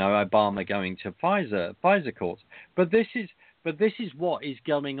Obama going to Pfizer courts. But this is what is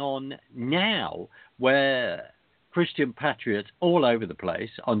going on now, where Christian patriots all over the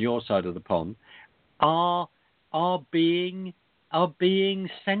place on your side of the pond are being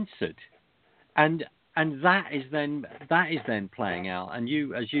censored, and that is then playing out. And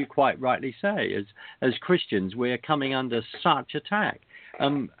you, as you quite rightly say, as Christians, we are coming under such attack.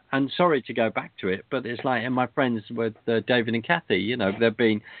 And sorry to go back to it, but it's like, and my friends with David and Kathy, they've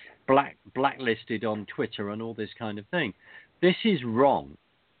been blacklisted on Twitter and all this kind of thing. This is wrong,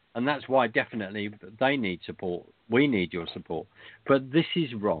 and that's why definitely they need support. We need your support, but this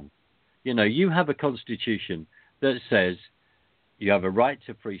is wrong. You have a constitution that says you have a right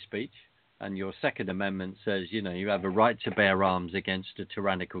to free speech, and your Second Amendment says, you have a right to bear arms against a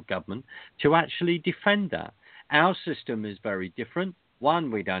tyrannical government, to actually defend that. Our system is very different.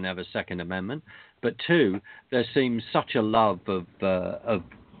 One, we don't have a Second Amendment, but two, there seems such a love of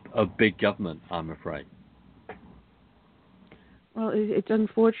big government, I'm afraid. Well, it's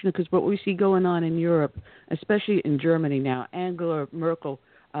unfortunate because what we see going on in Europe, especially in Germany now, Angela Merkel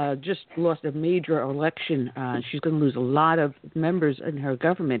just lost a major election. She's going to lose a lot of members in her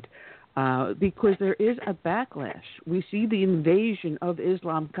government because there is a backlash. We see the invasion of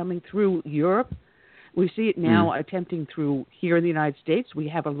Islam coming through Europe. We see it now attempting through here in the United States. We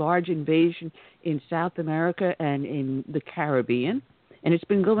have a large invasion in South America and in the Caribbean, and it's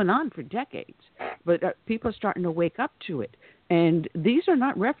been going on for decades. But people are starting to wake up to it. And these are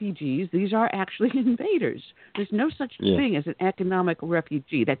not refugees. These are actually invaders. There's no such thing as an economic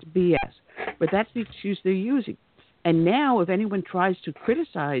refugee. That's BS. But that's the excuse they're using. And now if anyone tries to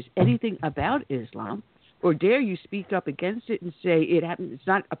criticize anything about Islam, or dare you speak up against it and say it's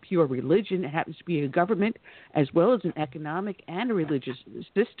not a pure religion, it happens to be a government as well as an economic and a religious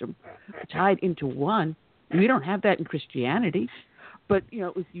system tied into one. We don't have that in Christianity. But,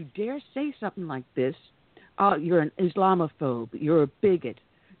 if you dare say something like this, you're an Islamophobe, you're a bigot,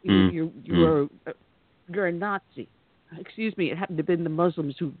 you're a Nazi. Excuse me, it happened to have been the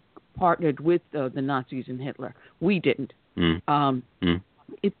Muslims who partnered with the Nazis and Hitler. We didn't.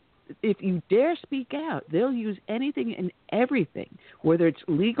 If you dare speak out, they'll use anything and everything, whether it's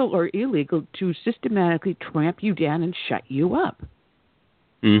legal or illegal, to systematically tramp you down and shut you up.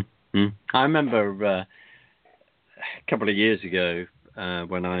 I remember a couple of years ago,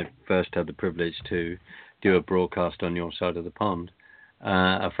 when I first had the privilege to do a broadcast on your side of the pond.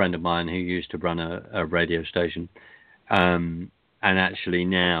 A friend of mine who used to run a radio station, and actually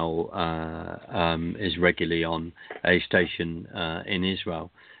now is regularly on a station in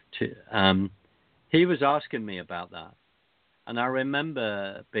Israel. He was asking me about that, and I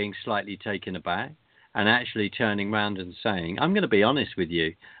remember being slightly taken aback and actually turning around and saying, I'm going to be honest with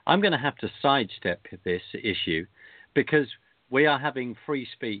you, I'm going to have to sidestep this issue because we are having free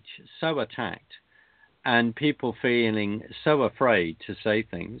speech so attacked and people feeling so afraid to say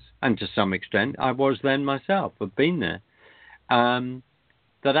things, and to some extent I was then myself, I've been there,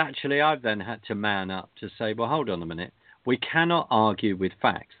 that actually I've then had to man up to say, well, hold on a minute, we cannot argue with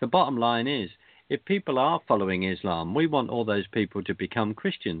facts. The bottom line is, if people are following Islam, we want all those people to become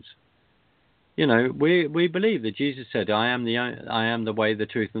Christians. You know, we believe that Jesus said, I am the way, the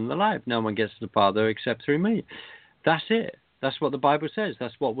truth, and the life. No one gets to the Father except through me. That's it. That's what the Bible says.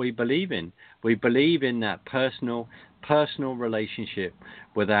 That's what we believe in. We believe in that personal relationship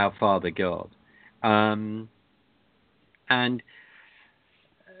with our Father God. And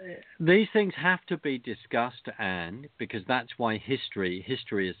these things have to be discussed, and because that's why history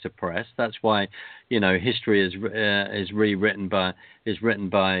is suppressed. That's why, you know, history is written by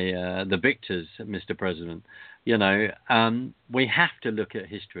the victors, Mr. President. You know, we have to look at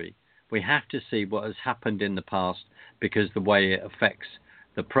history. We have to see what has happened in the past, because the way it affects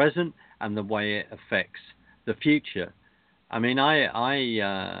the present and the way it affects the future. I mean, on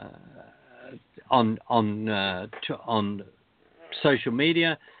social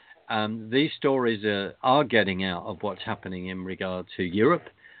media, these stories are getting out of what's happening in regard to Europe.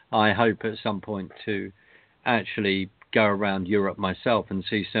 I hope at some point to actually go around Europe myself and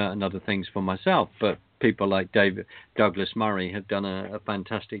see certain other things for myself. But people like Douglas Murray have done a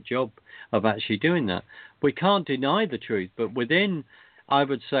fantastic job of actually doing that. We can't deny the truth, but within, I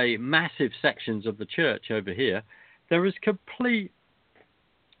would say, massive sections of the church over here, there is complete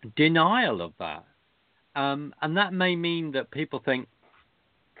denial of that. And that may mean that people think,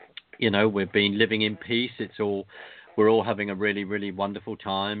 you know, we've been living in peace. We're all having a really, really wonderful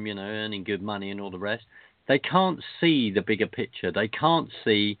time, you know, earning good money and all the rest. They can't see the bigger picture. They can't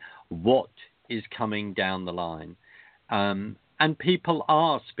see what is coming down the line. And people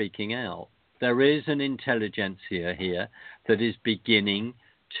are speaking out. There is an intelligentsia here that is beginning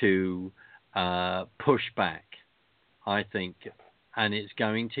to push back, I think, and it's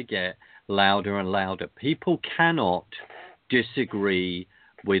going to get louder and louder. People cannot disagree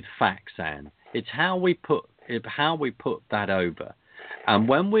with facts, Anne. It's how we put that over. And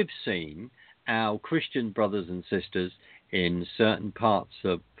when we've seen our Christian brothers and sisters in certain parts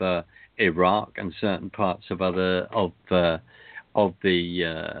of Iraq and certain parts of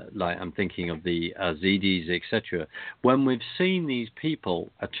like I'm thinking of the Yazidis, etc. When we've seen these people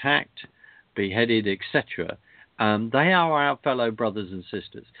attacked, beheaded, etc., they are our fellow brothers and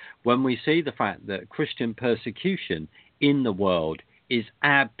sisters. When we see the fact that Christian persecution in the world is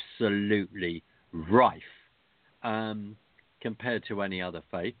absolutely rife compared to any other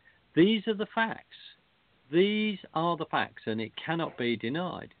faith, these are the facts. These are the facts, and it cannot be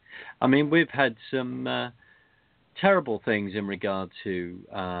denied. I mean, we've had some terrible things in regard to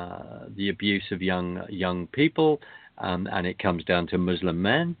the abuse of young people, and it comes down to Muslim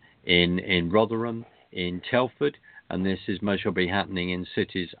men in Rotherham, in Telford, and this is most probably happening in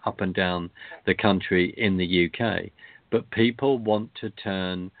cities up and down the country in the UK. But people want to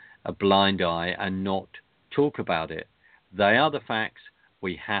turn a blind eye and not talk about it. They are the facts.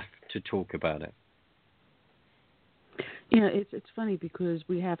 We have to talk about it. You know, it's funny because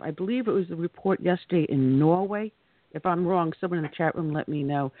we have, I believe it was a report yesterday in Norway. If I'm wrong, someone in the chat room let me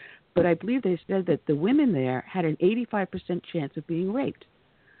know. But I believe they said that the women there had an 85% chance of being raped.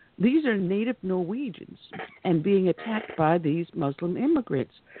 These are native Norwegians and being attacked by these Muslim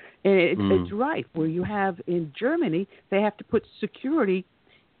immigrants. And it's rife. Where you have in Germany, they have to put security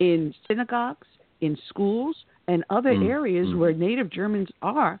in synagogues, in schools, and other areas where native Germans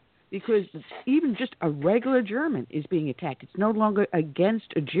are, because even just a regular German is being attacked. It's no longer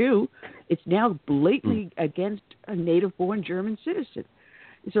against a Jew. It's now blatantly against a native-born German citizen.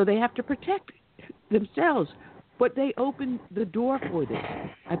 So they have to protect themselves. But they opened the door for this.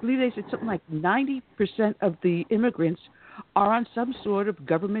 I believe they said something like 90% of the immigrants are on some sort of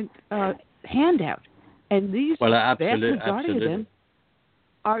government handout. And these vast majority of them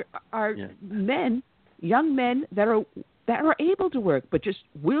are men, young men that are able to work, but just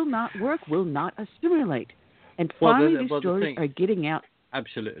will not work, will not assimilate. And finally, these stories are getting out.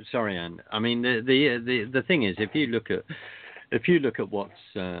 Absolutely. Sorry, Anne. I mean, the thing is, if you look at if you look at what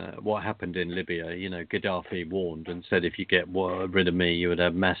happened in Libya, you know, Gaddafi warned and said, if you get rid of me, you would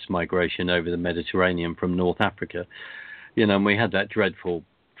have mass migration over the Mediterranean from North Africa. You know, and we had that dreadful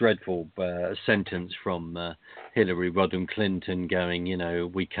sentence from Hillary Rodham Clinton going, you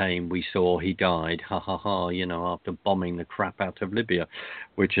know, we came, we saw, he died, ha ha ha, you know, after bombing the crap out of Libya,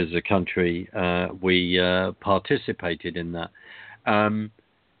 which as a country we participated in that.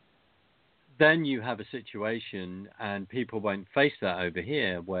 Then you have a situation, and people won't face that over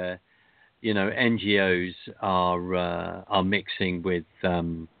here, where, you know, NGOs are mixing with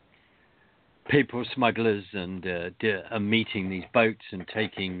people smugglers and meeting these boats and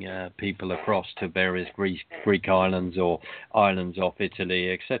taking people across to various Greek islands or islands off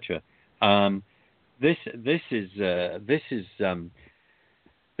Italy, etc. This is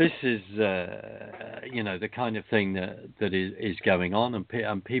you know, the kind of thing that is going on,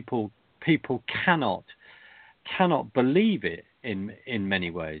 and people cannot believe it in many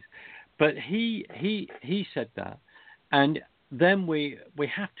ways. But he said that, and then we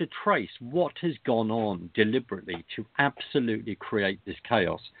have to trace what has gone on deliberately to absolutely create this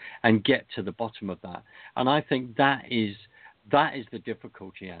chaos and get to the bottom of that. And I think that is the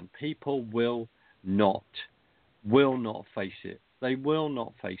difficulty, and people will not face it. They will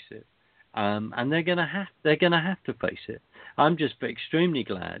not face it, and they're gonna have to face it. I'm just extremely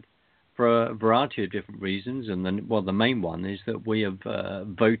glad, for a variety of different reasons, and then, well, the main one is that we have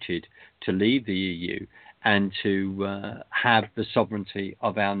voted to leave the EU and to have the sovereignty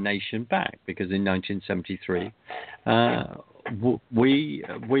of our nation back, because in 1973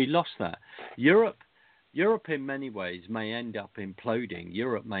 we lost that. Europe in many ways may end up imploding.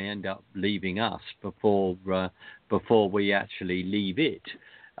 Europe may end up leaving us before we actually leave it,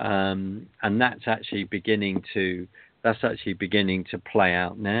 and that's actually beginning to play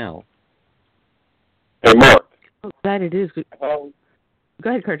out now. Hey, Mark. Oh, that it is. Go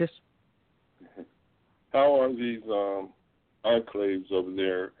ahead, Curtis. How are these enclaves over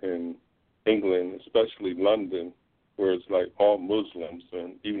there in England, especially London, where it's like all Muslims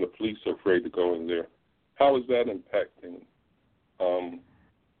and even the police are afraid to go in there? How is that impacting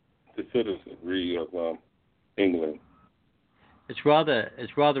the citizenry of England? It's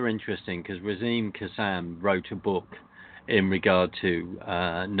rather interesting, because Razim Kassam wrote a book in regard to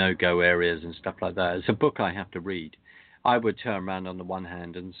no-go areas and stuff like that. It's a book I have to read. I would turn around on the one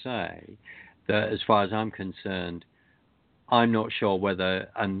hand and say that, as far as I'm concerned, I'm not sure whether,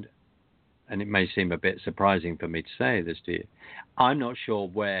 and it may seem a bit surprising for me to say this to you, I'm not sure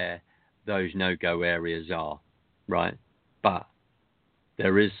where those no-go areas are, right? But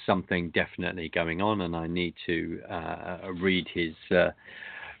there is something definitely going on, and I need to read his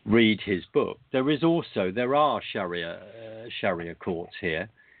book. There are Sharia courts here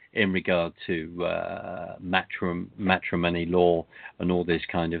in regard to matrimony law and all this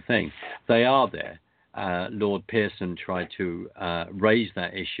kind of thing. They are there. Lord Pearson tried to raise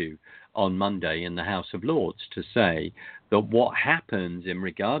that issue on Monday in the House of Lords, to say that what happens in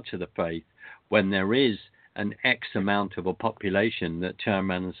regard to the faith when there is an X amount of a population that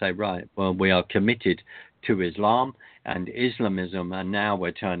turn around and say, right, well, we are committed to Islam and Islamism, and now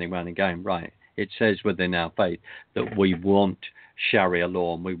we're turning around and going, right, it says within our faith that we want Sharia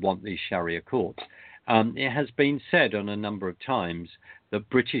law and we want these Sharia courts. It has been said on a number of times that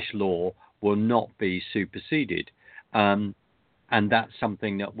British law will not be superseded, and that's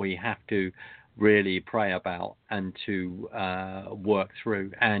something that we have to really pray about and to work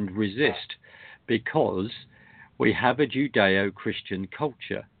through and resist, because we have a Judeo-Christian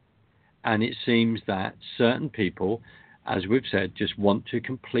culture, and it seems that certain people, as we've said, just want to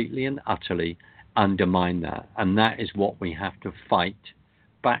completely and utterly undermine that, and that is what we have to fight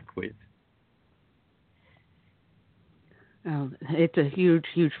back with. It's a huge,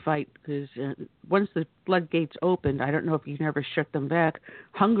 huge fight, because once the floodgates opened, I don't know if you can ever shut them back.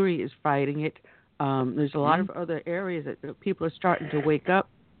 Hungary is fighting it. There's a lot of other areas that people are starting to wake up.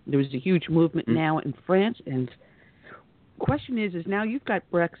 There's a huge movement now in France, and the question is now you've got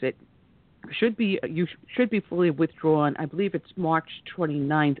Brexit. You should be fully withdrawn. I believe it's March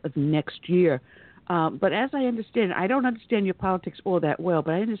 29th of next year. But as I understand, I don't understand your politics all that well,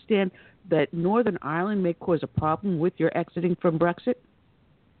 but I understand that Northern Ireland may cause a problem with your exiting from Brexit.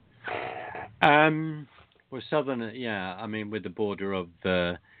 Well, Southern, yeah, I mean, with the border of,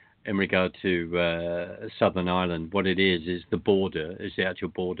 in regard to Southern Ireland, what it is the border, is the actual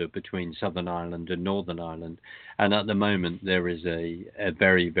border between Southern Ireland and Northern Ireland. And at the moment, there is a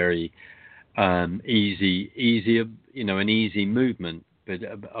very, very easy, an easy movement, but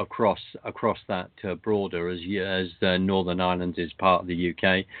across that border, as Northern Ireland is part of the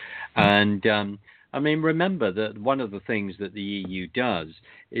UK, and I mean, remember that one of the things that the EU does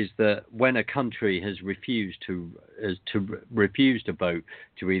is that when a country has refused to vote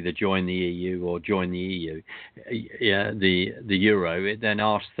to either join the EU or join the EU, the euro, it then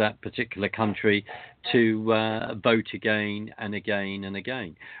asks that particular country to vote again and again and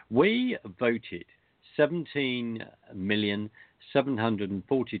again. We voted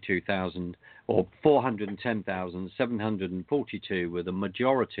 17,742,000 or 410,742 with a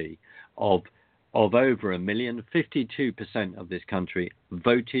majority of over 1 million. 52% of this country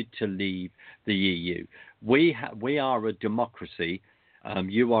voted to leave the EU. We are a democracy.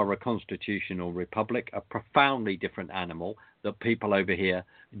 You are a constitutional republic, a profoundly different animal that people over here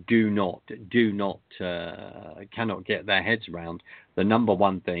cannot get their heads around. The number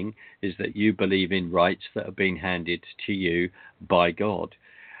one thing is that you believe in rights that have been handed to you by God.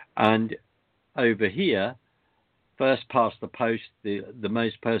 And over here, first past the post, the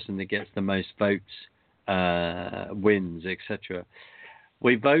most person that gets the most votes wins, etc.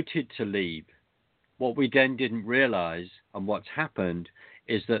 We voted to leave. What we then didn't realize, and what's happened,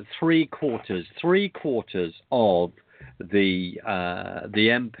 is that three quarters of the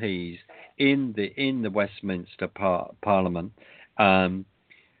MPs in the Westminster Parliament,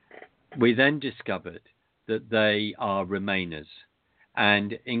 we then discovered that they are Remainers,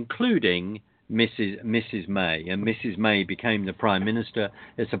 and including Mrs. May, and Mrs. May became the Prime Minister.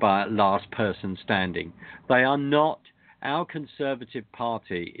 It's about last person standing. They are not. Our Conservative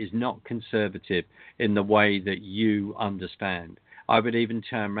Party is not conservative in the way that you understand. I would even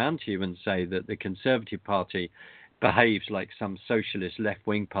turn around to you and say that the Conservative Party behaves like some socialist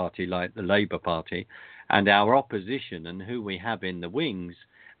left-wing party like the Labour Party, and our opposition and who we have in the wings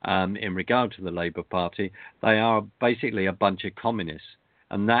in regard to the Labour Party, they are basically a bunch of communists.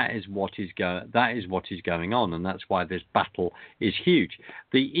 And that is what is going on, and that's why this battle is huge.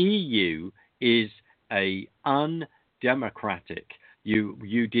 The EU is a undemocratic.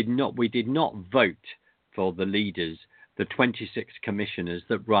 We did not vote for the leaders, the 26 commissioners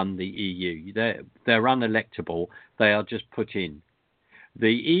that run the EU. They're unelectable. They are just put in.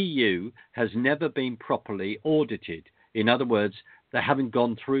 The EU has never been properly audited. In other words, they haven't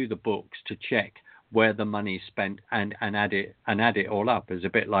gone through the books to check where the money is spent and add it all up. It's a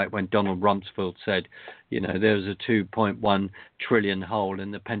bit like when Donald Rumsfeld said, there was a 2.1 trillion hole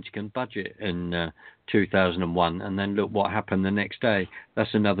in the Pentagon budget in 2001, and then look what happened the next day.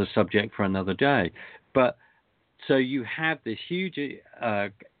 That's another subject for another day. But so you have this huge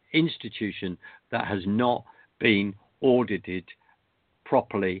institution that has not been audited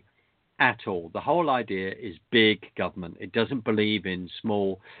properly at all. The whole idea is big government. It doesn't believe in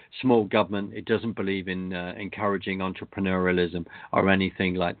small government. It doesn't believe in encouraging entrepreneurialism or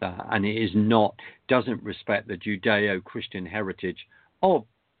anything like that. And it doesn't respect the Judeo-Christian heritage of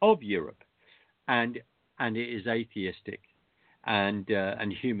Europe, and it is atheistic and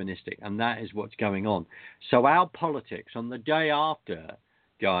humanistic, and that is what's going on. So our politics on the day after,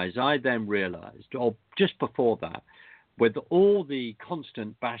 guys, I then realized, or just before that, with all the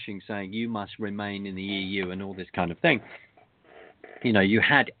constant bashing saying you must remain in the EU and all this kind of thing, you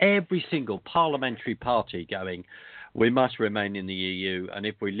had every single parliamentary party going, we must remain in the EU, and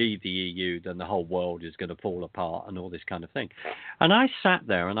if we leave the EU, then the whole world is going to fall apart and all this kind of thing. And I sat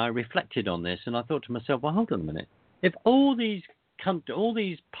there and I reflected on this, and I thought to myself, well, hold on a minute. If all these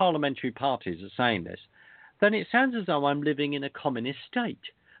parliamentary parties are saying this, then it sounds as though I'm living in a communist state,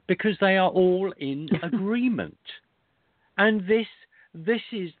 because they are all in agreement. And this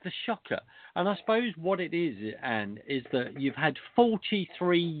is the shocker. And I suppose what it is, Anne, is that you've had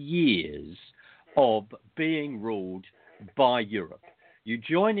 43 years of being ruled by Europe. You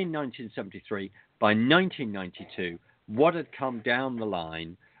joined in 1973. By 1992, what had come down the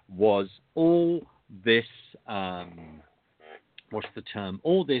line was all this,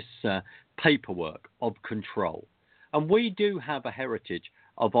 all this paperwork of control. And we do have a heritage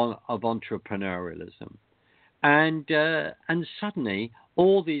of entrepreneurialism. And suddenly,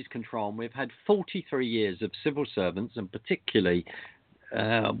 all these control, and we've had 43 years of civil servants, and particularly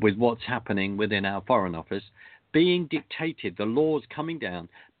with what's happening within our Foreign Office, being dictated, the laws coming down,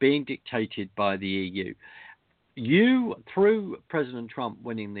 being dictated by the EU. Through President Trump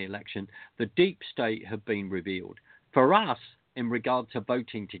winning the election, the deep state have been revealed. For us, in regard to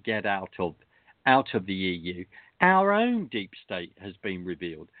voting to get out of the EU, our own deep state has been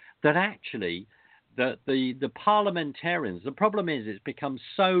revealed. That actually, that the parliamentarians, the problem is it's become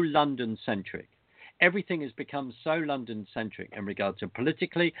so London-centric. Everything has become so London-centric in regard to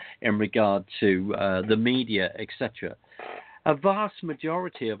politically, in regard to the media, etc. a vast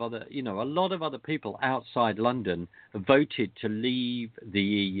majority of other, a lot of other people outside London voted to leave the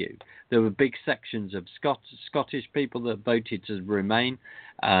EU. There were big sections of Scottish people that voted to remain,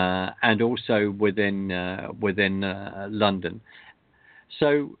 and also within London.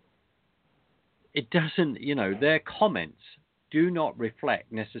 So it doesn't, their comments do not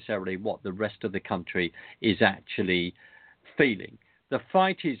reflect necessarily what the rest of the country is actually feeling. The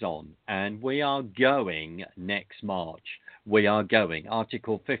fight is on, and we are going next March. We are going.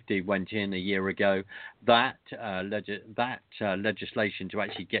 Article 50 went in a year ago. That legislation to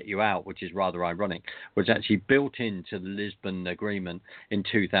actually get you out, which is rather ironic, was actually built into the Lisbon Agreement in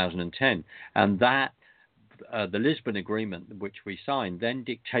 2010. And that the Lisbon Agreement, which we signed, then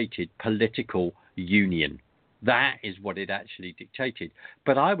dictated political union. That is what it actually dictated.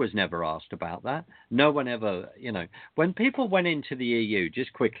 But I was never asked about that. No one ever, when people went into the EU,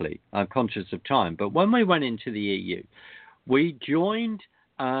 just quickly, I'm conscious of time, but when we went into the EU, we joined,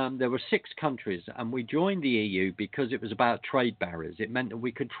 there were 6 countries, and we joined the EU because it was about trade barriers. It meant that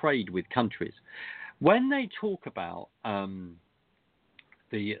we could trade with countries. When they talk about the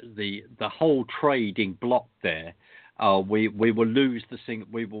whole trading bloc there, we will lose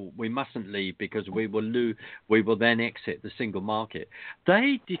we mustn't leave because we will then exit the single market.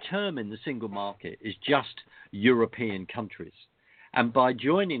 They determine the single market is just European countries, and by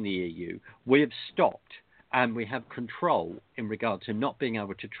joining the EU, we have stopped and we have control in regard to not being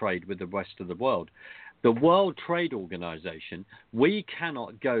able to trade with the rest of the world. The World Trade Organization, we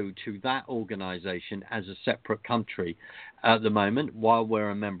cannot go to that organization as a separate country at the moment while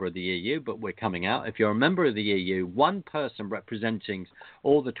we're a member of the EU, but we're coming out. If you're a member of the EU, one person representing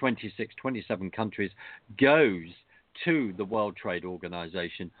all the 26, 27 countries goes to the World Trade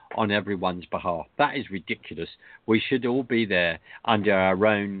Organization on everyone's behalf. That is ridiculous. We should all be there under our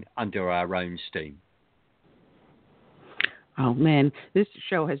own steam. Oh, man, this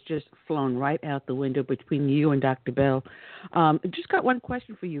show has just flown right out the window between you and Dr. Bell. I just got one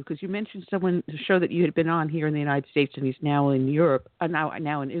question for you, because you mentioned the show that you had been on here in the United States, and he's now in Europe,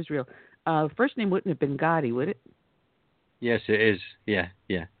 now in Israel. First name wouldn't have been Gotti, would it? Yes, it is. Yeah.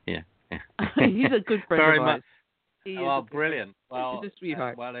 He's a good friend Very of ours. Much. Brilliant. Well, he's a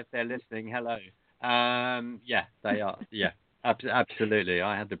sweetheart. Well, if they're listening, hello. Yeah, they are. Yeah, absolutely.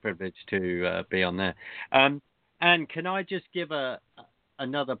 I had the privilege to be on there. And can I just give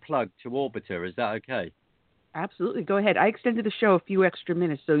another plug to Orbiter? Is that okay? Absolutely. Go ahead. I extended the show a few extra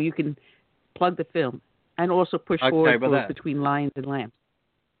minutes so you can plug the film and also push forward Between Lions and Lambs.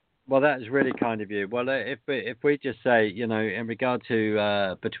 Well, that is really kind of you. Well, if we just say, in regard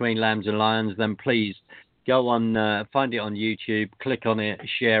to Between Lambs and Lions, then please go on, find it on YouTube, click on it,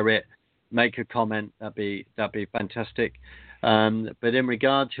 share it, make a comment. That'd be fantastic. But in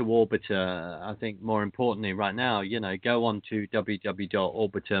regard to Orbiter, I think more importantly right now, go on to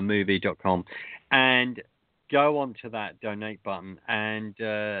www.orbitermovie.com and go on to that donate button and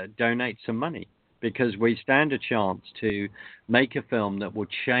donate some money, because we stand a chance to make a film that will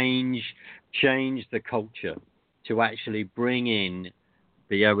change the culture, to actually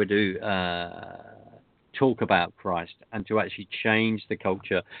be able to talk about Christ, and to actually change the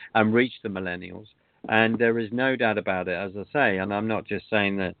culture and reach the millennials. And there is no doubt about it, as I say, and I'm not just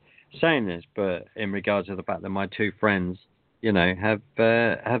saying this, but in regards to the fact that my 2 friends, have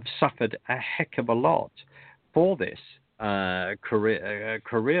suffered a heck of a lot for this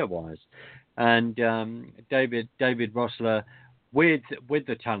career-wise. And David Rossler, with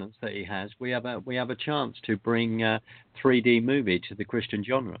the talents that he has, we have a chance to bring 3D movie to the Christian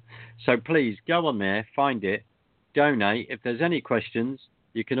genre. So please go on there, find it, donate. If there's any questions,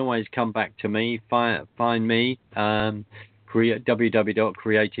 you can always come back to me. Find me,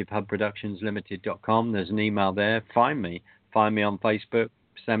 www.creativehubproductionslimited.com. There's an email there. Find me on Facebook.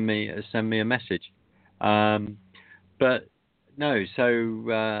 Send me a message. But no, so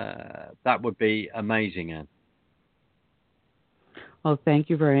that would be amazing, Anne. Well, thank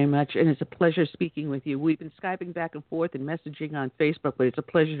you very much, and it's a pleasure speaking with you. We've been Skyping back and forth and messaging on Facebook, but it's a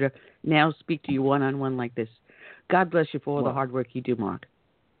pleasure to now speak to you one-on-one like this. God bless you for all the hard work you do, Mark.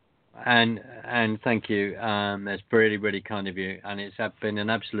 And thank you. That's really, really kind of you, and it's been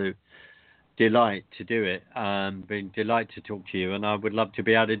an absolute delight to do it. Been delight to talk to you, and I would love to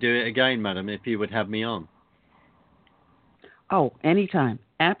be able to do it again, madam, if you would have me on. Oh, anytime.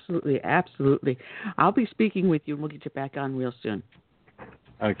 Absolutely, absolutely. I'll be speaking with you, and we'll get you back on real soon.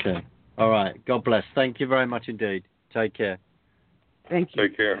 Okay. All right. God bless. Thank you very much indeed. Take care. Thank you.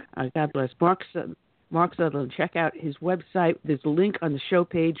 Take care. God bless. Mark Sutherland. Check out his website. There's a link on the show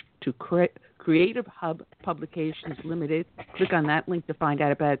page to Creative Hub Publications Limited. Click on that link to find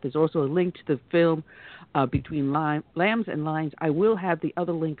out about it. There's also a link to the film between lambs and lions. I will have the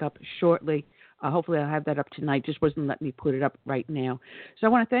other link up shortly. Hopefully I'll have that up tonight. Just wasn't letting me put it up right now. So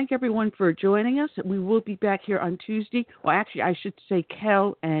I want to thank everyone for joining us. We will be back here on Tuesday. Well, actually, I should say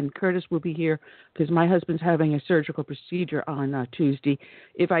Kel and Curtis will be here because my husband's having a surgical procedure on Tuesday.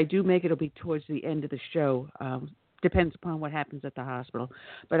 If I do make it, it'll be towards the end of the show. Depends upon what happens at the hospital.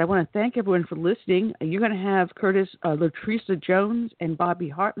 But I want to thank everyone for listening. You're going to have Curtis, Latricia Jones, and Bobby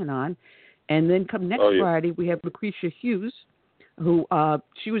Hartman on. And then come next Friday, we have Lucretia Hughes, who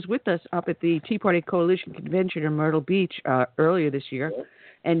she was with us up at the Tea Party Coalition Convention in Myrtle Beach earlier this year.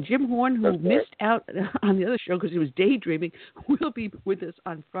 And Jim Horn, who missed out on the other show because he was daydreaming, will be with us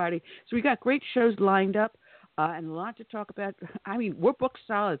on Friday. So we got great shows lined up and a lot to talk about. I mean, we're booked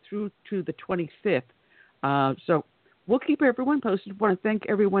solid through to the 25th. So we'll keep everyone posted. I want to thank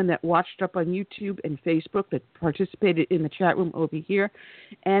everyone that watched up on YouTube and Facebook, that participated in the chat room over here.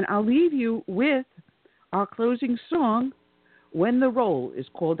 And I'll leave you with our closing song, When the Roll is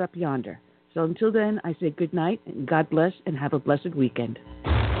Called Up Yonder. So until then, I say good night, and God bless, and have a blessed weekend.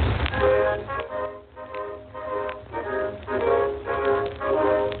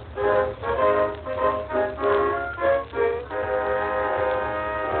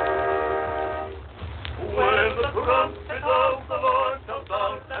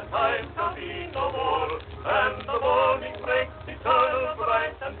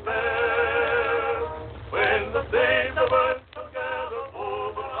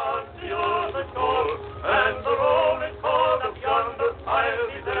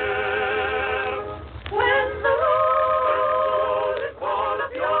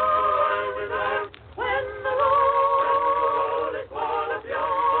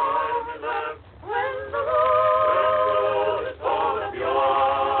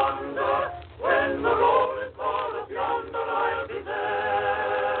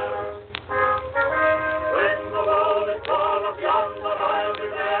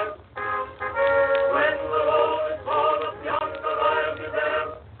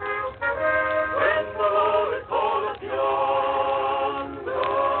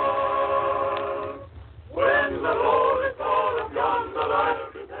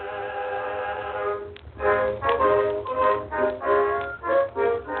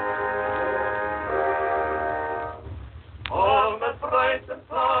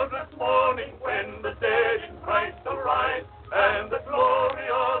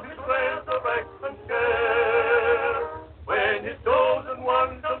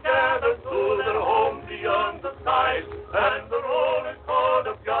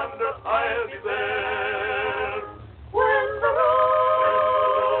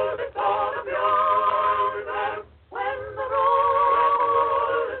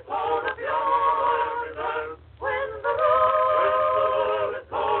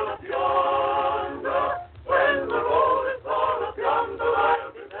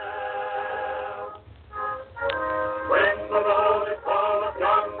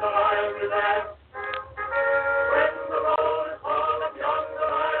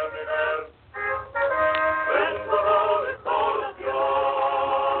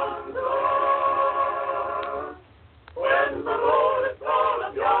 When the roll is called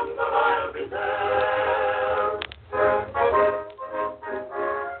up yonder, I'll be there.